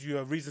kind of gives you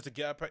a reason to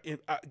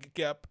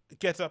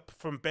get up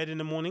from bed in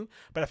the morning.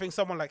 But I think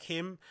someone like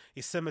him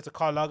is similar to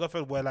Karl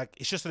Lagerfeld, where like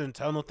it's just an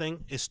internal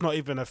thing. It's not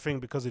even a thing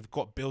because they've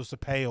got bills to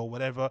pay or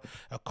whatever,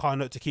 a car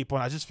note to keep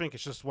on. I just think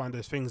it's just one of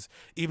those things.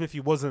 Even if he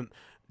wasn't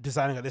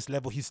designing at this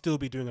level, he'd still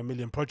be doing a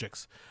million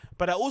projects.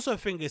 But I also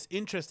think it's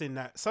interesting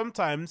that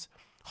sometimes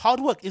hard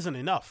work isn't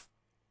enough,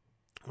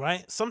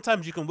 right?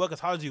 Sometimes you can work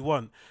as hard as you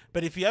want,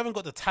 but if you haven't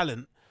got the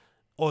talent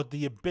or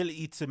the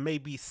ability to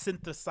maybe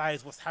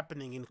synthesize what's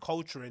happening in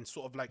culture and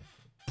sort of like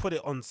put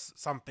it on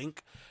something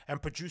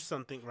and produce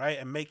something, right,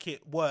 and make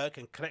it work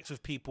and connect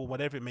with people,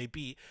 whatever it may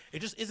be, it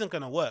just isn't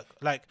going to work.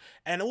 Like,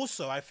 and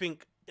also I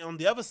think on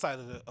the other side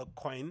of the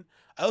coin,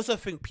 I also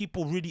think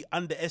people really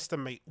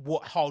underestimate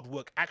what hard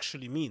work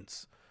actually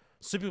means.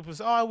 So people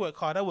say, oh, I work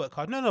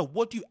hard. No,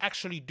 what do you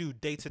actually do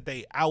day to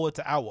day, hour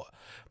to hour,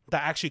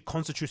 that actually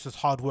constitutes as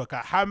hard work?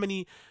 How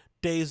many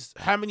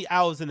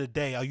hours in a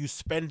day are you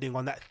spending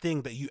on that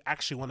thing that you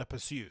actually want to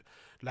pursue?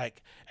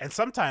 Like, and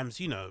sometimes,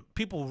 you know,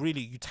 people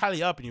really, you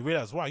tally up and you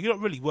realize, wow, you're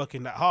not really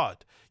working that hard.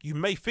 You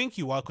may think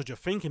you are because you're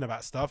thinking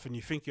about stuff and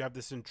you think you have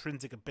this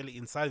intrinsic ability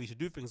inside of you to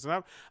do things. And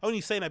I'm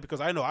only saying that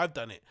because I know I've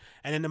done it.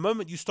 And in the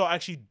moment you start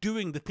actually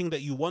doing the thing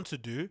that you want to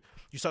do,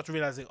 you start to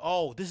realizing,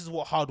 oh, this is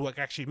what hard work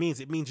actually means.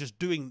 It means just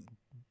doing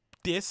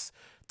this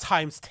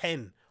times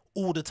 10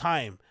 all the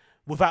time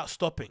without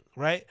stopping,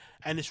 right?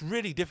 And it's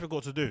really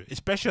difficult to do,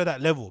 especially at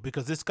that level,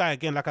 because this guy,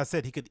 again, like I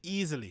said, he could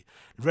easily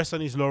rest on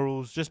his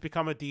laurels, just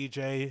become a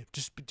DJ,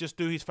 just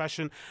do his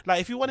fashion.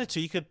 Like, if you wanted to,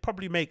 you could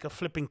probably make a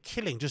flipping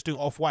killing just doing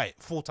Off-White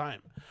full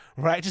time,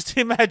 right? Just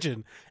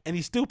imagine. And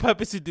he's still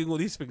purposely doing all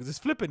these things. It's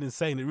flipping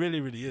insane. It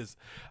really, really is.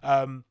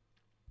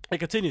 It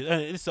continues,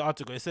 this is the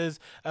article. It says,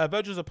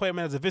 Virgil's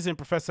appointment as a visiting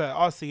professor at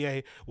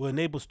RCA will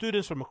enable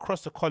students from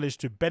across the college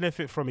to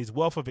benefit from his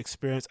wealth of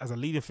experience as a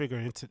leading figure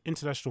in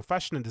international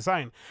fashion and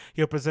design.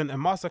 He'll present a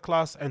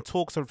masterclass and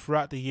talks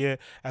throughout the year,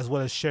 as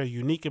well as share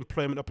unique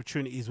employment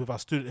opportunities with our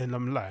student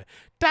alumni.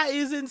 That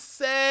is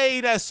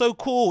insane. That is so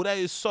cool. That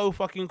is so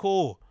fucking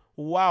cool.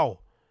 Wow.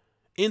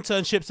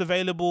 Internships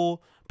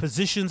available,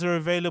 positions are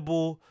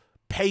available,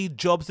 paid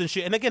jobs and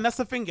shit. And again, that's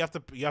the thing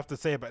you have to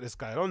say about this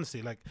guy.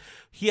 Honestly, like,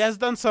 he has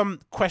done some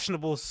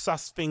questionable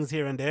sus things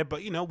here and there,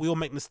 but you know, we all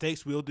make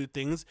mistakes, we all do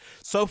things.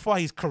 So far,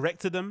 he's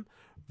corrected them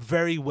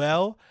very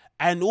well.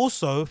 And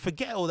also,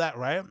 forget all that,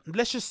 right?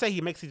 Let's just say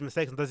he makes these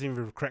mistakes and doesn't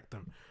even correct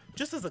them.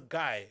 Just as a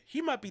guy, he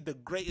might be the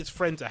greatest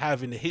friend to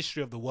have in the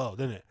history of the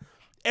world, isn't it?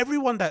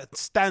 Everyone that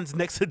stands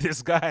next to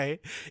this guy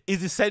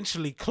is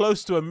essentially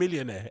close to a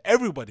millionaire.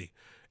 Everybody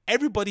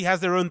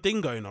has their own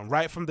thing going on,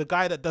 right? From the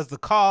guy that does the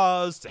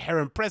cars to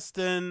Heron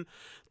Preston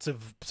to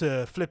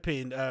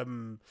flipping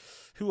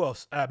who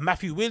else?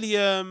 Matthew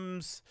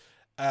Williams,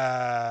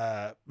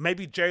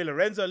 maybe Jerry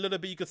Lorenzo a little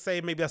bit. You could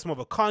say maybe that's more of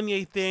a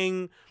Kanye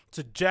thing.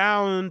 To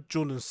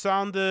Jordan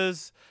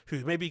Sanders,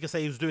 who maybe you could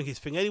say he was doing his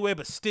thing anyway,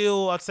 but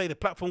still, I'd say the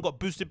platform got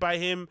boosted by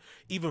him.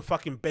 Even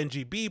fucking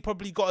Benji B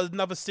probably got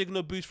another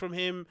signal boost from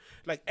him.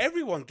 Like,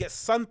 everyone gets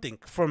something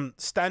from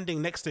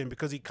standing next to him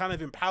because he kind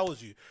of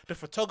empowers you. The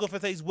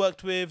photographers that he's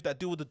worked with that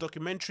do all the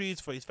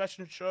documentaries for his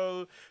fashion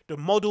show, the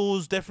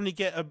models definitely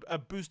get a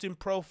boost in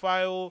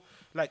profile.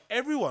 Like,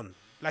 everyone.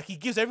 Like, he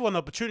gives everyone an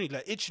opportunity.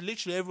 Like,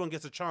 literally everyone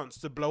gets a chance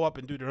to blow up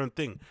and do their own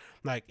thing.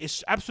 Like,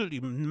 it's absolutely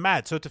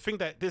mad. So to think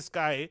that this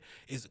guy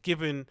is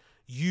giving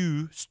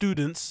you,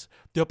 students,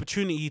 the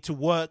opportunity to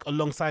work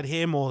alongside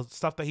him or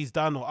stuff that he's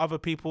done or other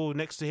people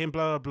next to him,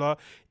 blah, blah,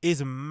 blah,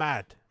 is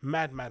mad.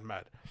 Mad.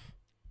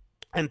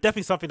 And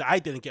definitely something that I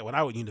didn't get when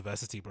I went to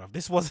university, bro.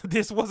 This wasn't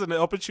an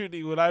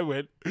opportunity when I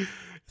went.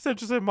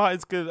 Central St.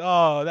 Martin's good.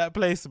 Oh, that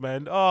place,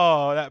 man.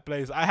 Oh, that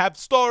place. I have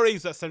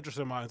stories at Central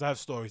St. Martin's. I have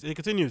stories. And it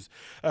continues.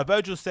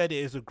 Virgil said, it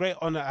is a great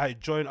honor I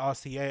joined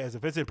RCA as a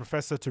visiting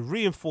professor to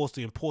reinforce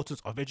the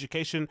importance of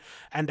education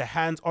and the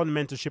hands-on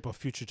mentorship of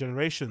future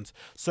generations.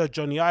 Sir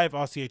Johnny Ive,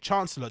 RCA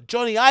Chancellor.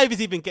 Johnny Ive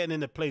is even getting in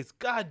the place.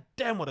 God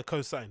damn, what a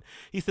cosign.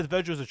 He said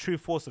Virgil is a true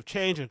force of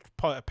change and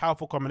a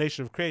powerful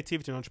combination of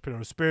creativity and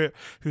entrepreneurial spirit,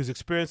 whose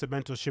experience and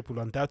mentorship will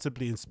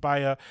undoubtedly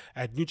inspire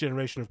a new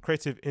generation of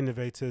creative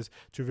innovators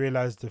to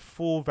realize the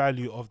full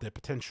value of their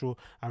potential.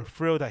 I'm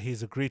thrilled that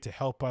he's agreed to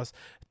help us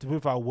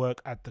with our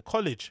work at the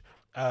college.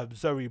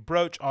 Zoe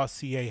Broach,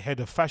 RCA Head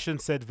of Fashion,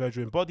 said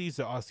Virgil embodies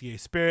the RCA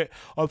spirit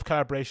of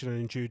collaboration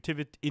and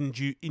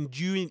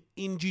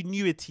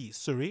ingenuity.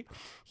 Sorry,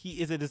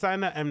 he is a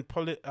designer and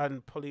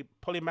polymathic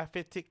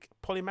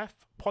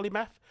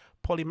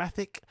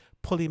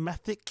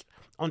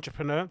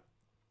entrepreneur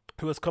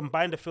who has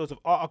combined the fields of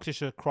art,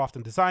 architecture, craft,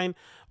 and design.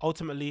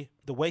 Ultimately,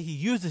 the way he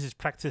uses his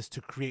practice to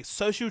create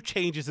social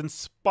change is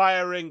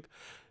inspiring.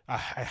 I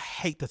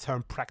hate the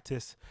term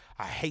practice.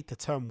 I hate the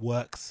term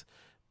works.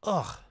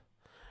 Ugh.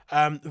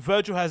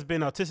 Virgil has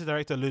been artistic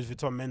director of Louis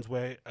Vuitton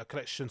menswear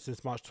collection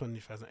since March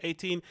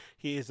 2018.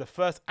 He is the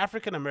first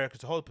African American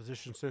to hold a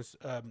position since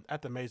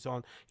at the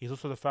Maison. He's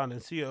also the founder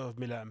and CEO of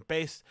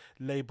Milan-based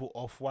label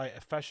Off-White, a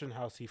fashion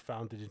house he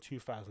founded in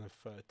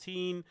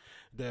 2013.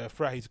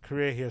 Throughout his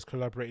career, he has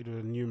collaborated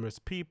with numerous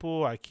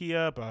people: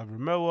 IKEA, Barbara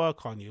Moa,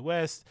 Kanye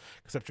West,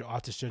 conceptual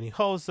artist Jenny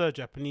Holzer,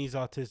 Japanese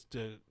artist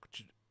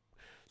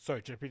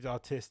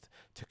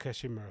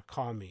Takeshi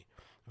Murakami.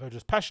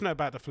 Virgil's passionate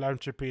about the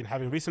philanthropy and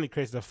having recently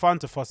created a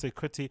fund to foster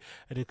equity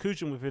and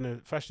inclusion within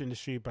the fashion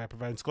industry by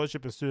providing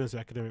scholarship and students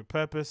with academic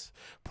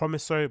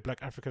Black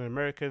African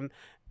American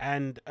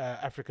and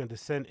African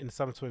descent in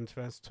summer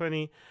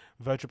 2020.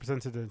 Virgil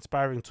presented an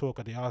inspiring talk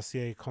at the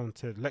RCA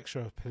Content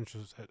Lecture of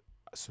Potential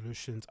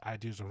Solutions,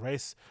 Ideas on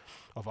Race,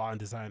 of Art and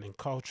Design and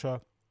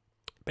Culture,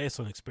 based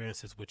on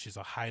experiences, which is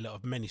a highlight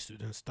of many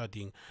students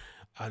studying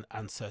an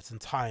uncertain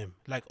time.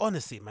 Like,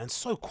 honestly, man,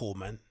 so cool,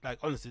 man. Like,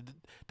 honestly,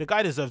 the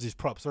guy deserves his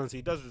props. Honestly,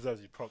 he does deserve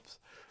his props.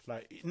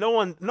 Like, no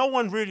one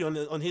really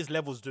on his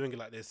level is doing it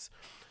like this.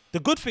 The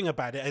good thing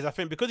about it is, I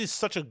think, because he's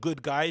such a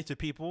good guy to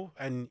people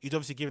and he's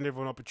obviously giving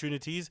everyone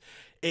opportunities,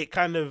 it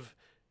kind of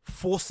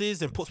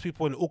forces and puts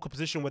people in an awkward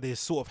position where they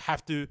sort of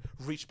have to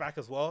reach back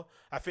as well.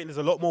 I think there's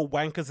a lot more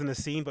wankers in the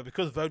scene, but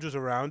because Virgil's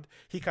around,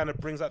 he kind of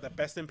brings out the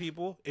best in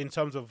people in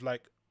terms of,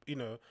 like, you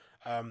know,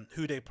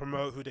 who they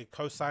promote, who they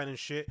co-sign and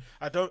shit.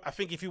 I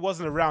think if he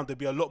wasn't around, there'd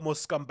be a lot more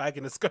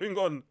scumbagginess going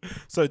on.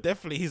 So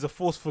definitely he's a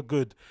force for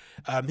good.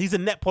 He's a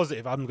net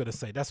positive, I'm going to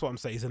say. That's what I'm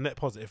saying. He's a net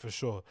positive for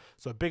sure.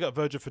 So big up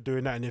Virgil for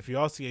doing that. And if you're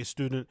RCA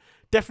student,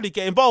 definitely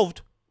get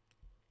involved.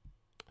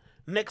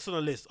 Next on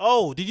the list.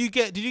 Oh, did you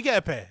get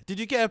a pair? Did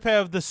you get a pair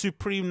of the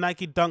Supreme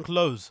Nike Dunk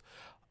Lows?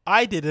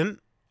 I didn't.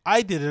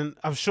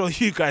 I'm sure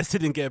you guys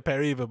didn't get a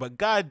pair either, but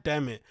god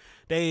damn it.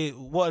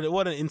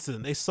 What an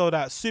incident. They sold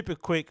out super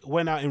quick,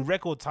 went out in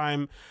record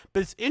time.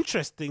 But it's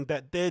interesting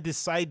that they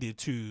decided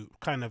to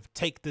kind of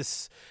take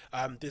this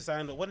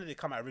design. When did it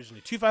come out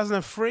originally?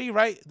 2003,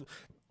 right?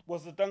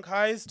 Was the Dunk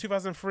Highs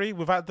 2003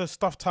 without the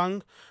stuffed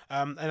tongue?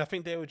 And I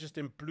think they were just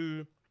in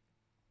blue.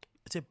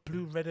 Is it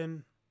blue, red,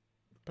 and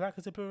black?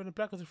 Is it blue, red, and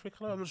black? Is it free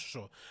color? I'm not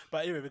sure.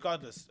 But anyway,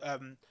 regardless,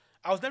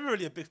 I was never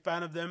really a big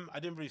fan of them. I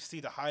didn't really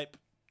see the hype,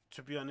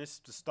 to be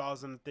honest. The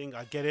stars and thing,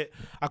 I get it.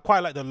 I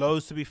quite like the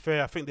lows, to be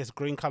fair. I think this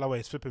green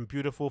colorway is flipping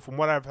beautiful. From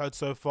what I've heard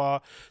so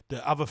far,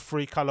 the other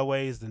three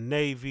colorways, the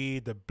navy,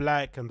 the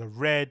black, and the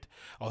red,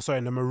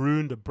 and the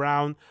maroon, the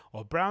brown,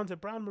 or brown, the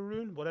brown,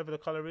 maroon, whatever the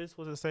color is.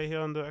 What does it say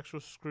here on the actual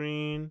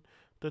screen?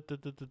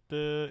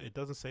 It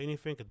doesn't say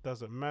anything. It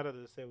doesn't matter.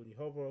 Does it say when you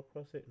hover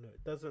across it? No,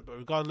 it doesn't. But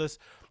regardless,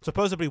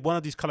 supposedly one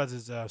of these colors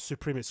is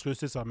Supreme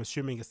exclusive, so I'm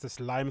assuming it's this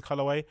lime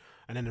colorway,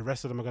 and then the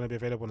rest of them are going to be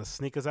available on the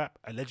sneakers app.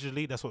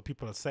 Allegedly, that's what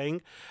people are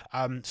saying.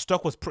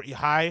 Stock was pretty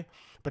high,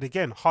 but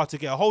again, hard to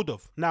get a hold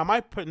of. Now,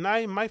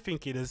 my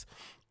thinking is,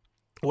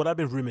 what I've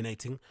been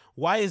ruminating,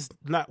 why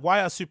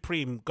are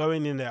Supreme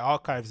going in their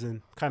archives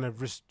and kind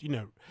of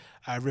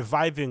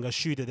reviving a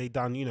shoe that they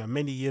done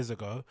many years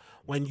ago,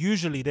 when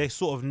usually they're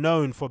sort of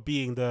known for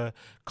being the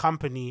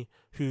company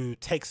who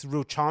takes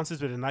real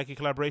chances with the Nike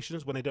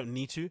collaborations when they don't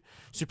need to.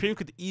 Supreme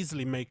could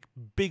easily make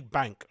big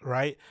bank,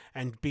 right,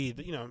 and be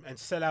and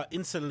sell out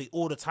instantly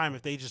all the time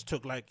if they just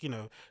took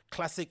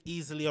classic,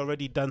 easily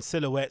already done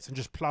silhouettes and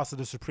just plastered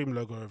the Supreme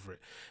logo over it.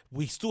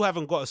 We still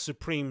haven't got a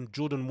Supreme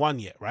Jordan 1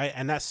 yet, right?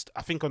 And that's,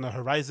 I think, on the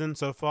horizon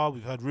so far.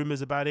 We've heard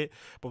rumors about it,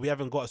 but we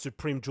haven't got a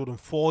Supreme Jordan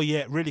 4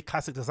 yet. Really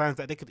classic designs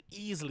that they could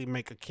easily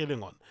make a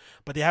killing on,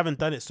 but they haven't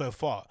done it so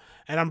far.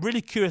 And I'm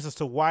really curious as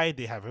to why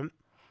they haven't,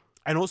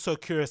 and also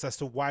curious as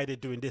to why they're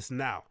doing this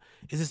now.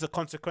 Is this a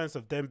consequence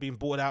of them being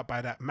bought out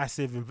by that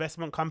massive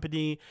investment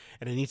company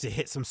and they need to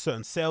hit some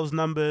certain sales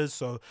numbers?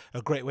 So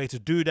a great way to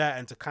do that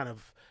and to kind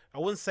of, I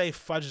wouldn't say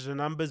fudge the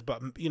numbers,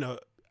 but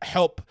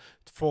help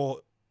for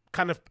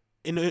kind of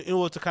in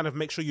order to kind of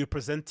make sure you're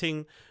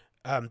presenting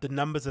the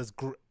numbers as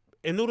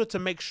in order to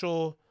make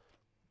sure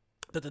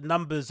that the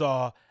numbers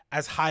are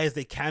as high as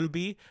they can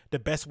be. The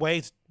best way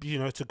is,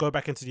 to go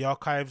back into the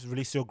archives,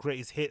 release your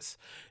greatest hits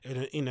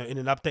in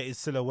an updated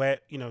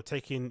silhouette,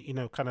 taking,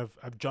 kind of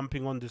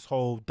jumping on this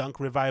whole dunk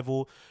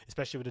revival,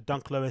 especially with the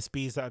dunk low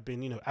SBs that have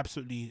been,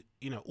 absolutely,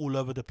 all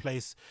over the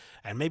place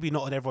and maybe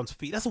not on everyone's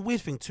feet. That's a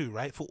weird thing too,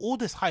 right? For all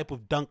this hype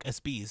of dunk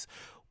SBs,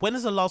 when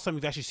is the last time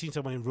you've actually seen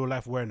someone in real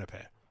life wearing a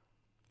pair?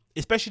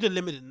 Especially the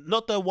limited,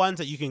 not the ones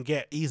that you can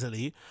get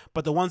easily,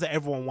 but the ones that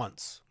everyone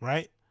wants,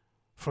 right?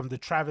 From the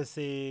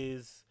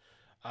Travises,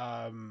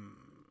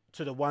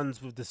 to the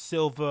ones with the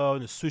silver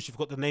and the swoosh, you've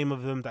got the name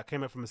of them that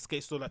came out from a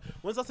skate store. Like,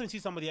 when's the last time you see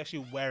somebody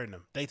actually wearing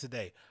them day to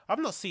day?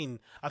 I've seen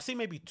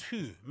maybe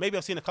two. Maybe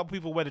I've seen a couple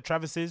people wear the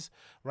Travises,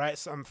 right?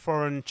 Some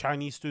foreign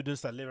Chinese students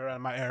that live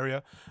around my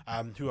area,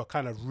 who are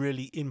kind of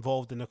really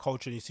involved in the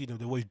culture. And you see them,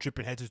 they're always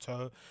dripping head to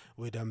toe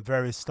with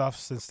various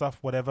stuffs and stuff,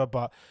 whatever.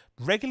 But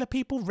regular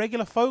people,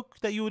 regular folk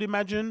that you would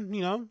imagine,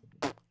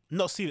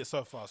 not seen it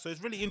so far. So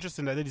it's really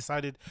interesting that they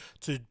decided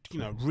to,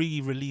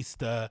 re-release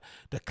the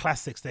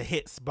classics, the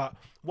hits. But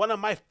one of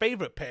my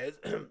favorite pairs,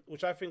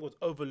 which I think was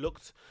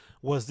overlooked,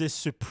 was this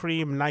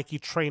Supreme Nike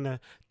Trainer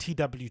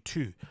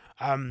TW2.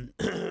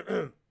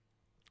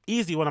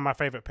 Easily one of my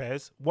favorite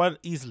pairs.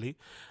 Easily.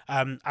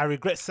 I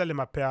regret selling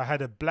my pair. I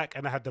had a black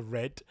and I had the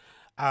red.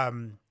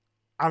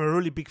 I'm a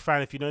really big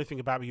fan. If you know anything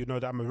about me, you know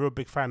that I'm a real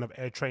big fan of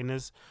Air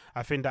Trainers.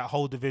 I think that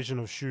whole division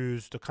of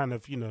shoes, the kind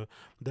of,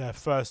 the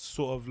first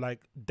sort of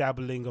like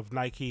dabbling of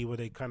Nike, where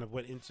they kind of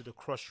went into the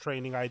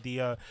cross-training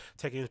idea,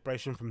 taking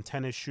inspiration from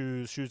tennis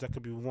shoes that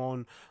could be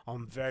worn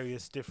on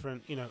various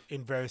different,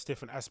 in various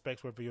different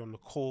aspects, whether you're on the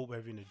court,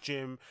 whether you're in the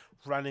gym,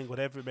 running,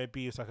 whatever it may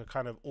be. It's like a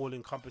kind of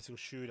all-encompassing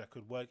shoe that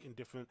could work in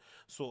different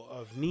sort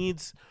of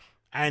needs.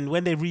 And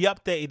when they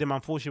re-updated them,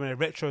 unfortunately, when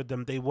they retroed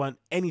them, they weren't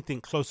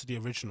anything close to the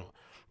original.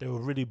 They were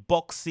really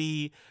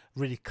boxy,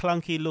 really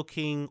clunky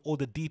looking. All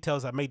the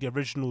details that made the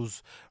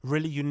originals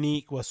really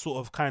unique were sort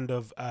of kind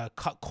of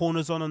cut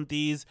corners on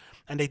these,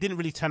 and they didn't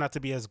really turn out to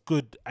be as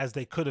good as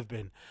they could have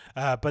been.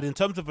 But in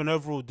terms of an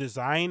overall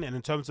design and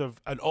in terms of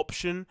an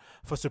option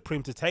for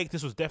Supreme to take,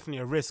 this was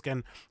definitely a risk.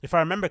 And if I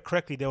remember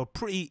correctly, they were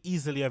pretty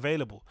easily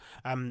available.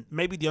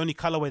 Maybe the only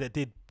colorway that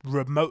did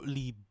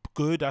remotely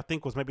good, I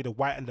think, was maybe the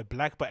white and the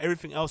black, but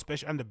everything else,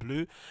 especially, and the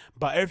blue,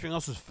 but everything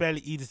else was fairly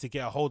easy to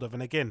get a hold of.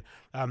 And again,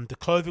 the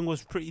clothing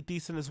was pretty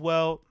decent as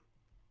well.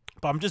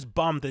 But I'm just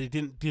bummed that they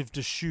didn't give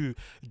the shoe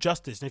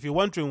justice. And if you're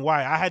wondering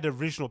why, I had an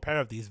original pair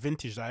of these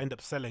vintage that I ended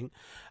up selling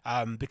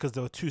because they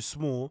were too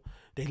small.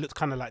 They looked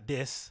kind of like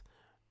this,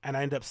 and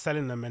I ended up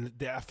selling them. And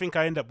I think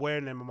I ended up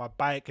wearing them on my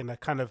bike. And I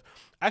kind of,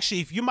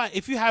 actually, if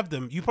you have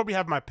them, you probably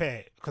have my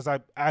pair, because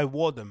I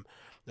wore them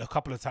a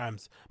couple of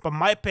times. But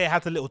my pair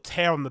had a little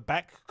tear on the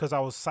back because I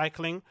was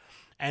cycling,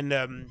 And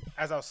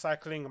as I was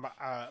cycling,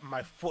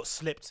 my foot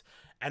slipped,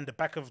 and the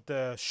back of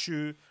the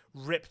shoe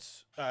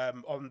ripped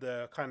on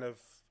the kind of,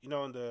 you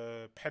know, on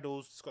the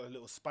pedals. It's got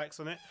little spikes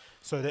on it,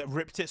 so that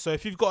ripped it. So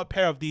if you've got a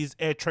pair of these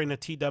Air Trainer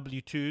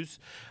TW2s,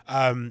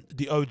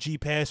 the OG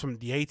pairs from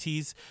the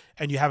 80s,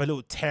 and you have a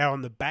little tear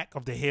on the back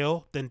of the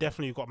heel, then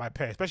definitely you've got my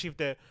pair. Especially if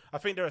they're, I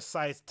think they're a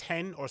size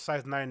 10 or a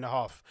size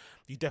 9.5.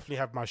 You definitely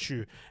have my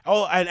shoe.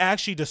 Oh, and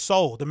actually the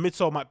sole, the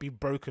midsole might be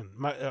broken.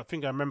 I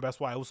think I remember that's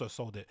why I also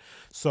sold it.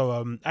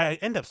 So I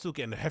end up still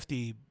getting a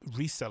hefty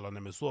resell on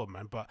them as well,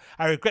 man. But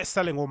I regret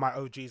selling all my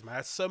OGs, man. I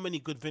had so many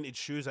good vintage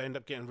shoes I end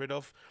up getting rid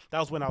of. That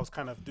was when I was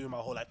kind of doing my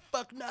whole like,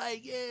 fuck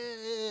Nike,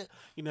 yeah,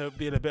 you know,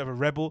 being a bit of a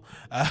rebel.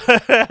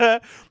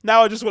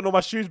 Now I just want all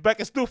my shoes back.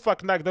 It's still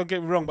fuck Nike, don't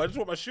get me wrong, but I just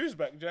want my shoes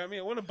back. Do you know what I mean?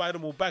 I want to buy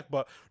them all back,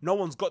 but no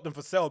one's got them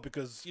for sale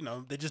because, you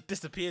know, they just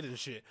disappeared and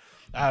shit.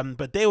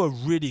 But they were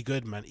really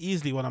good, man.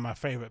 Easily one of my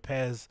favorite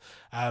pairs.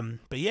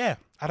 But yeah,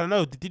 I don't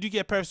know. Did you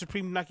get a pair of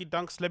Supreme Nike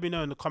Dunks? Let me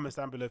know in the comments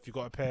down below if you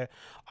got a pair.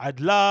 I'd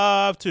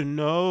love to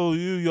know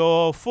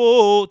your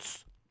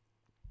thoughts.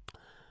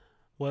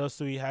 What else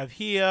do we have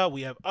here?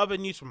 We have other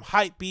news from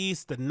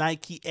Hypebeast. The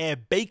Nike Air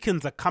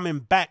Bacons are coming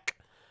back.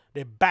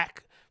 They're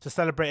back to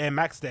celebrate Air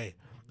Max Day.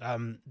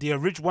 The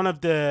original,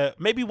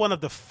 maybe one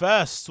of the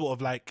first sort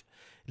of like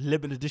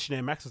limited edition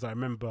Air Maxes I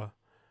remember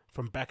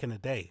from back in the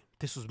day.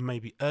 This was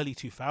maybe early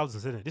 2000s,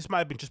 isn't it? This might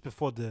have been just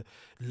before the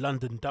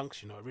London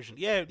Dunks, you know,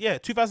 originally. Yeah,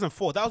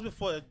 2004. That was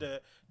before the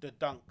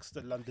Dunks,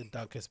 the London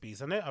Dunk SBs,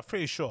 isn't it? I'm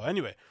pretty sure.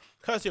 Anyway,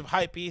 courtesy of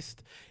Hypebeast,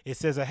 it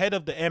says, ahead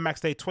of the Air Max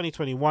Day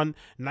 2021,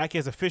 Nike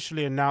has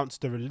officially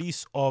announced the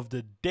release of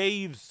the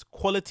Dave's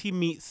Quality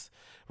Meats,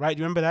 right?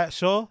 You remember that,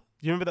 Sure?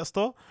 Do you remember that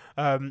store?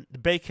 The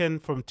bacon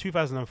from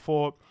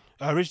 2004.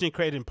 Originally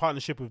created in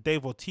partnership with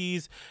Dave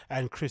Ortiz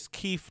and Chris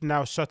Keefe,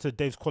 now shuttered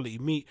Dave's Quality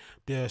Meat.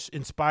 They're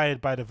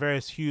inspired by the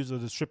various hues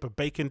of the strip of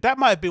bacon. That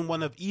might have been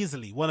one of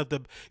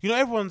the, you know,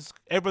 everyone's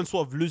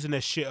sort of losing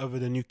their shit over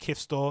the new Kith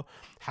store,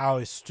 how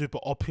it's super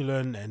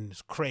opulent and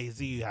it's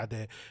crazy. You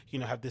had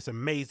have this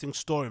amazing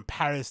store in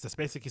Paris that's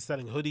basically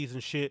selling hoodies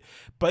and shit.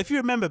 But if you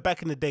remember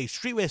back in the day,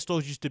 streetwear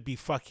stores used to be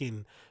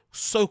fucking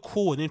so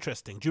cool and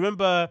interesting. Do you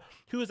remember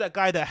who was that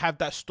guy that had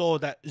that store?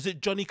 That is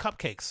it, Johnny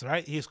Cupcakes,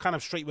 right? He's kind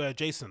of streetwear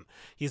adjacent.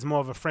 He's more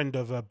of a friend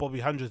of Bobby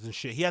Hundreds and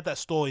shit. He had that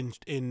store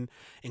in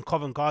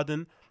Covent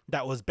Garden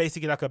that was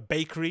basically like a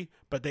bakery,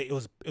 but it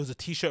was a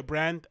t-shirt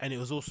brand, and it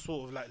was all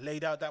sort of like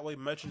laid out that way,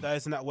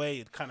 merchandise in that way.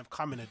 It kind of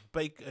come in a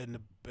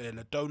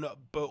donut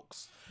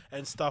box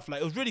and stuff.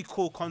 Like, it was really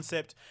cool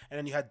concept. And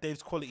then you had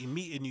Dave's Quality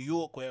Meat in New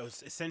York, where it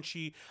was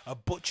essentially a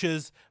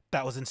butcher's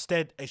that was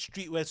instead a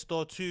streetwear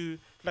store too.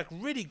 Like,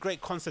 really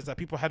great concepts that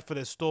people had for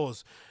their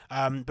stores.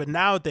 But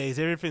nowadays,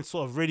 everything's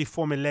sort of really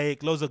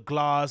formulaic. Loads of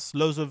glass,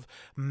 loads of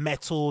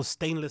metal,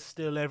 stainless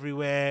steel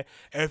everywhere.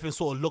 Everything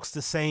sort of looks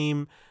the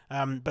same.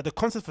 But the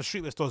concept for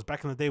streetwear stores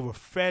back in the day were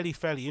fairly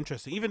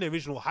interesting. Even the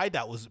original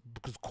Hideout was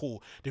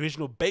cool. The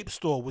original Bape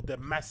store with the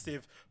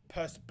massive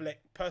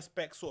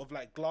perspex sort of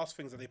like glass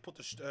things that they put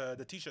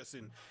the t-shirts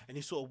in, and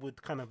you sort of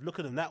would kind of look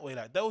at them that way.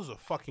 Like, those are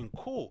fucking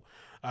cool.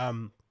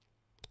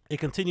 It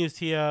continues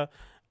here.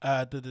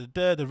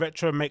 The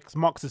retro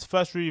marks its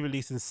first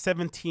re-release in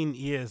 17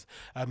 years.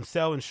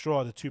 Sail and straw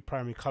are the two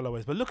primary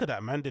colorways. But look at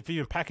that, man. They've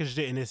even packaged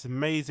it in this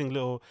amazing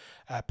little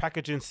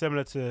packaging,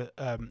 similar to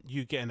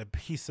you getting a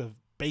piece of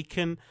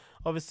bacon,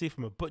 obviously,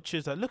 from a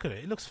butcher's. Like, look at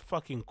it. It looks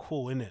fucking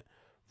cool, innit?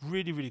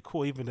 Really, really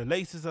cool. Even the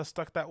laces are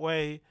stuck that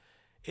way.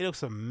 It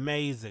looks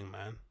amazing,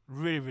 man.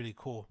 Really, really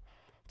cool.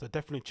 So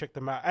definitely check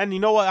them out. And you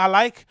know what I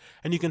like?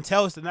 And you can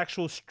tell it's an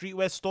actual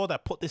streetwear store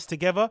that put this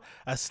together.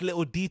 A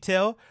little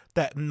detail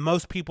that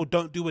most people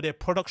don't do with their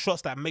product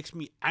shots that makes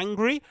me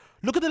angry.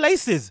 Look at the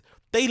laces.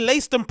 They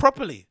laced them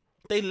properly.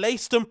 They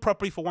laced them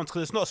properly for once,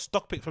 because it's not a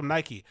stock pick from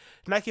Nike.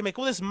 Nike make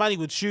all this money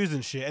with shoes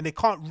and shit, and they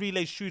can't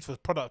relace shoes for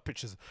product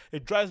pictures.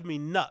 It drives me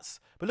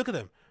nuts. But look at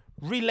them.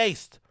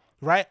 Relaced.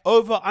 Right?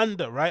 Over,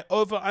 under. Right?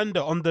 Over,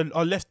 under on the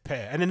left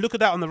pair. And then look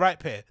at that on the right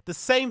pair. The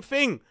same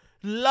thing.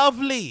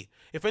 Lovely.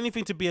 If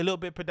anything, to be a little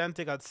bit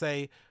pedantic, I'd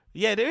say,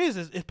 yeah, there is.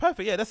 It's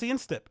perfect. Yeah, that's the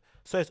instep.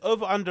 So it's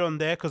over, under on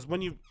there, because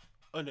when you,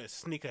 oh no,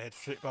 sneakerhead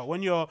shit, but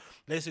when you're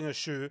lacing a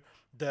shoe,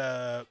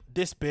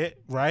 this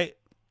bit, right,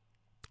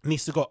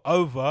 needs to go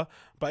over.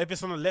 But if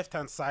it's on the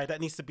left-hand side, that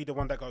needs to be the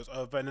one that goes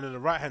over. And then on the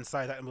right-hand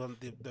side, that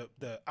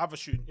the other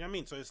shoe, you know what I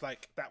mean? So it's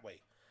like that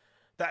way.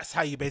 That's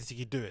how you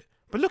basically do it.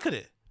 But look at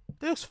it.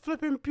 It looks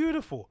flipping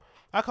beautiful.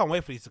 I can't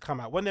wait for these to come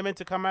out. When they're meant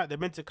to come out, they're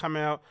meant to come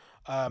out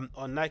on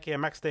Nike Air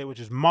Max Day, which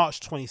is March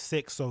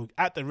 26th. So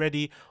at the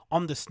ready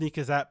on the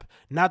sneakers app.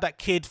 Now that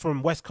kid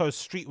from West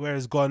Coast streetwear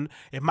is gone,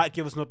 it might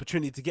give us an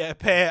opportunity to get a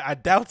pair. I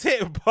doubt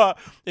it, but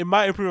it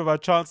might improve our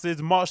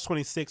chances. March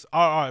 26th,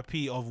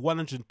 RRP of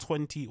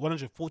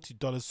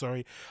 $140,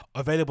 sorry,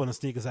 available on the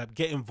sneakers app.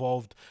 Get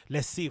involved.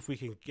 Let's see if we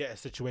can get a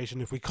situation.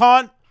 If we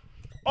can't,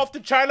 off to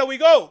China we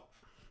go.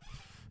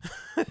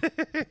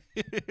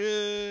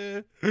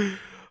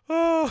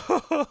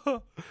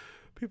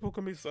 People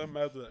can be so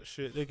mad at that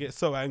shit. They get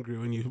so angry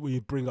when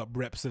you bring up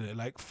reps in it.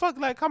 Like, fuck,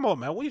 like, come on,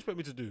 man. What do you expect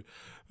me to do?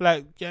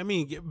 Like, you know what I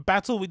mean?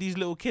 Battle with these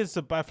little kids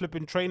to buy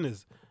flipping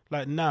trainers.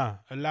 Like, nah,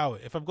 allow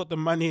it. If I've got the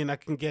money and I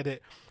can get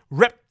it,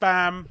 rep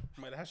fam.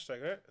 Wait, the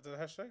hashtag, right? Is that the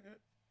hashtag? Right?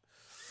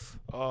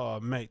 Oh,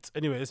 mate.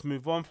 Anyway, let's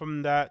move on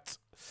from that.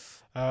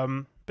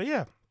 But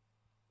yeah.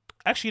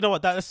 Actually, you know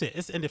what? That's it.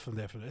 Let's end it from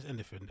there. Let's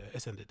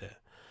end it there.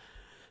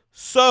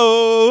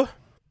 So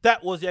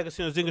that was the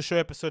AgostinhoZinga Show,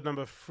 episode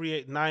number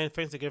 389.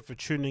 Thanks again for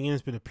tuning in.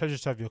 It's been a pleasure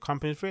to have your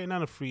company.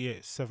 389 or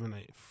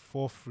 3878?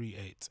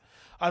 438.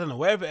 I don't know,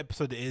 wherever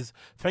episode it is.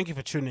 Thank you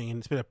for tuning in.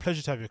 It's been a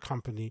pleasure to have your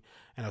company.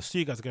 And I'll see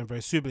you guys again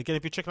very soon. But again,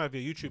 if you're checking out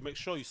via YouTube, make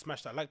sure you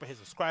smash that like button,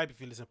 subscribe. If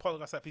you listen to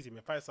podcasts, please give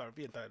me a 5-star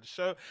review and the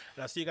show.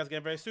 And I'll see you guys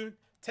again very soon.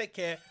 Take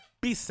care.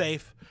 Be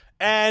safe.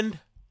 And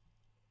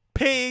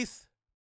peace.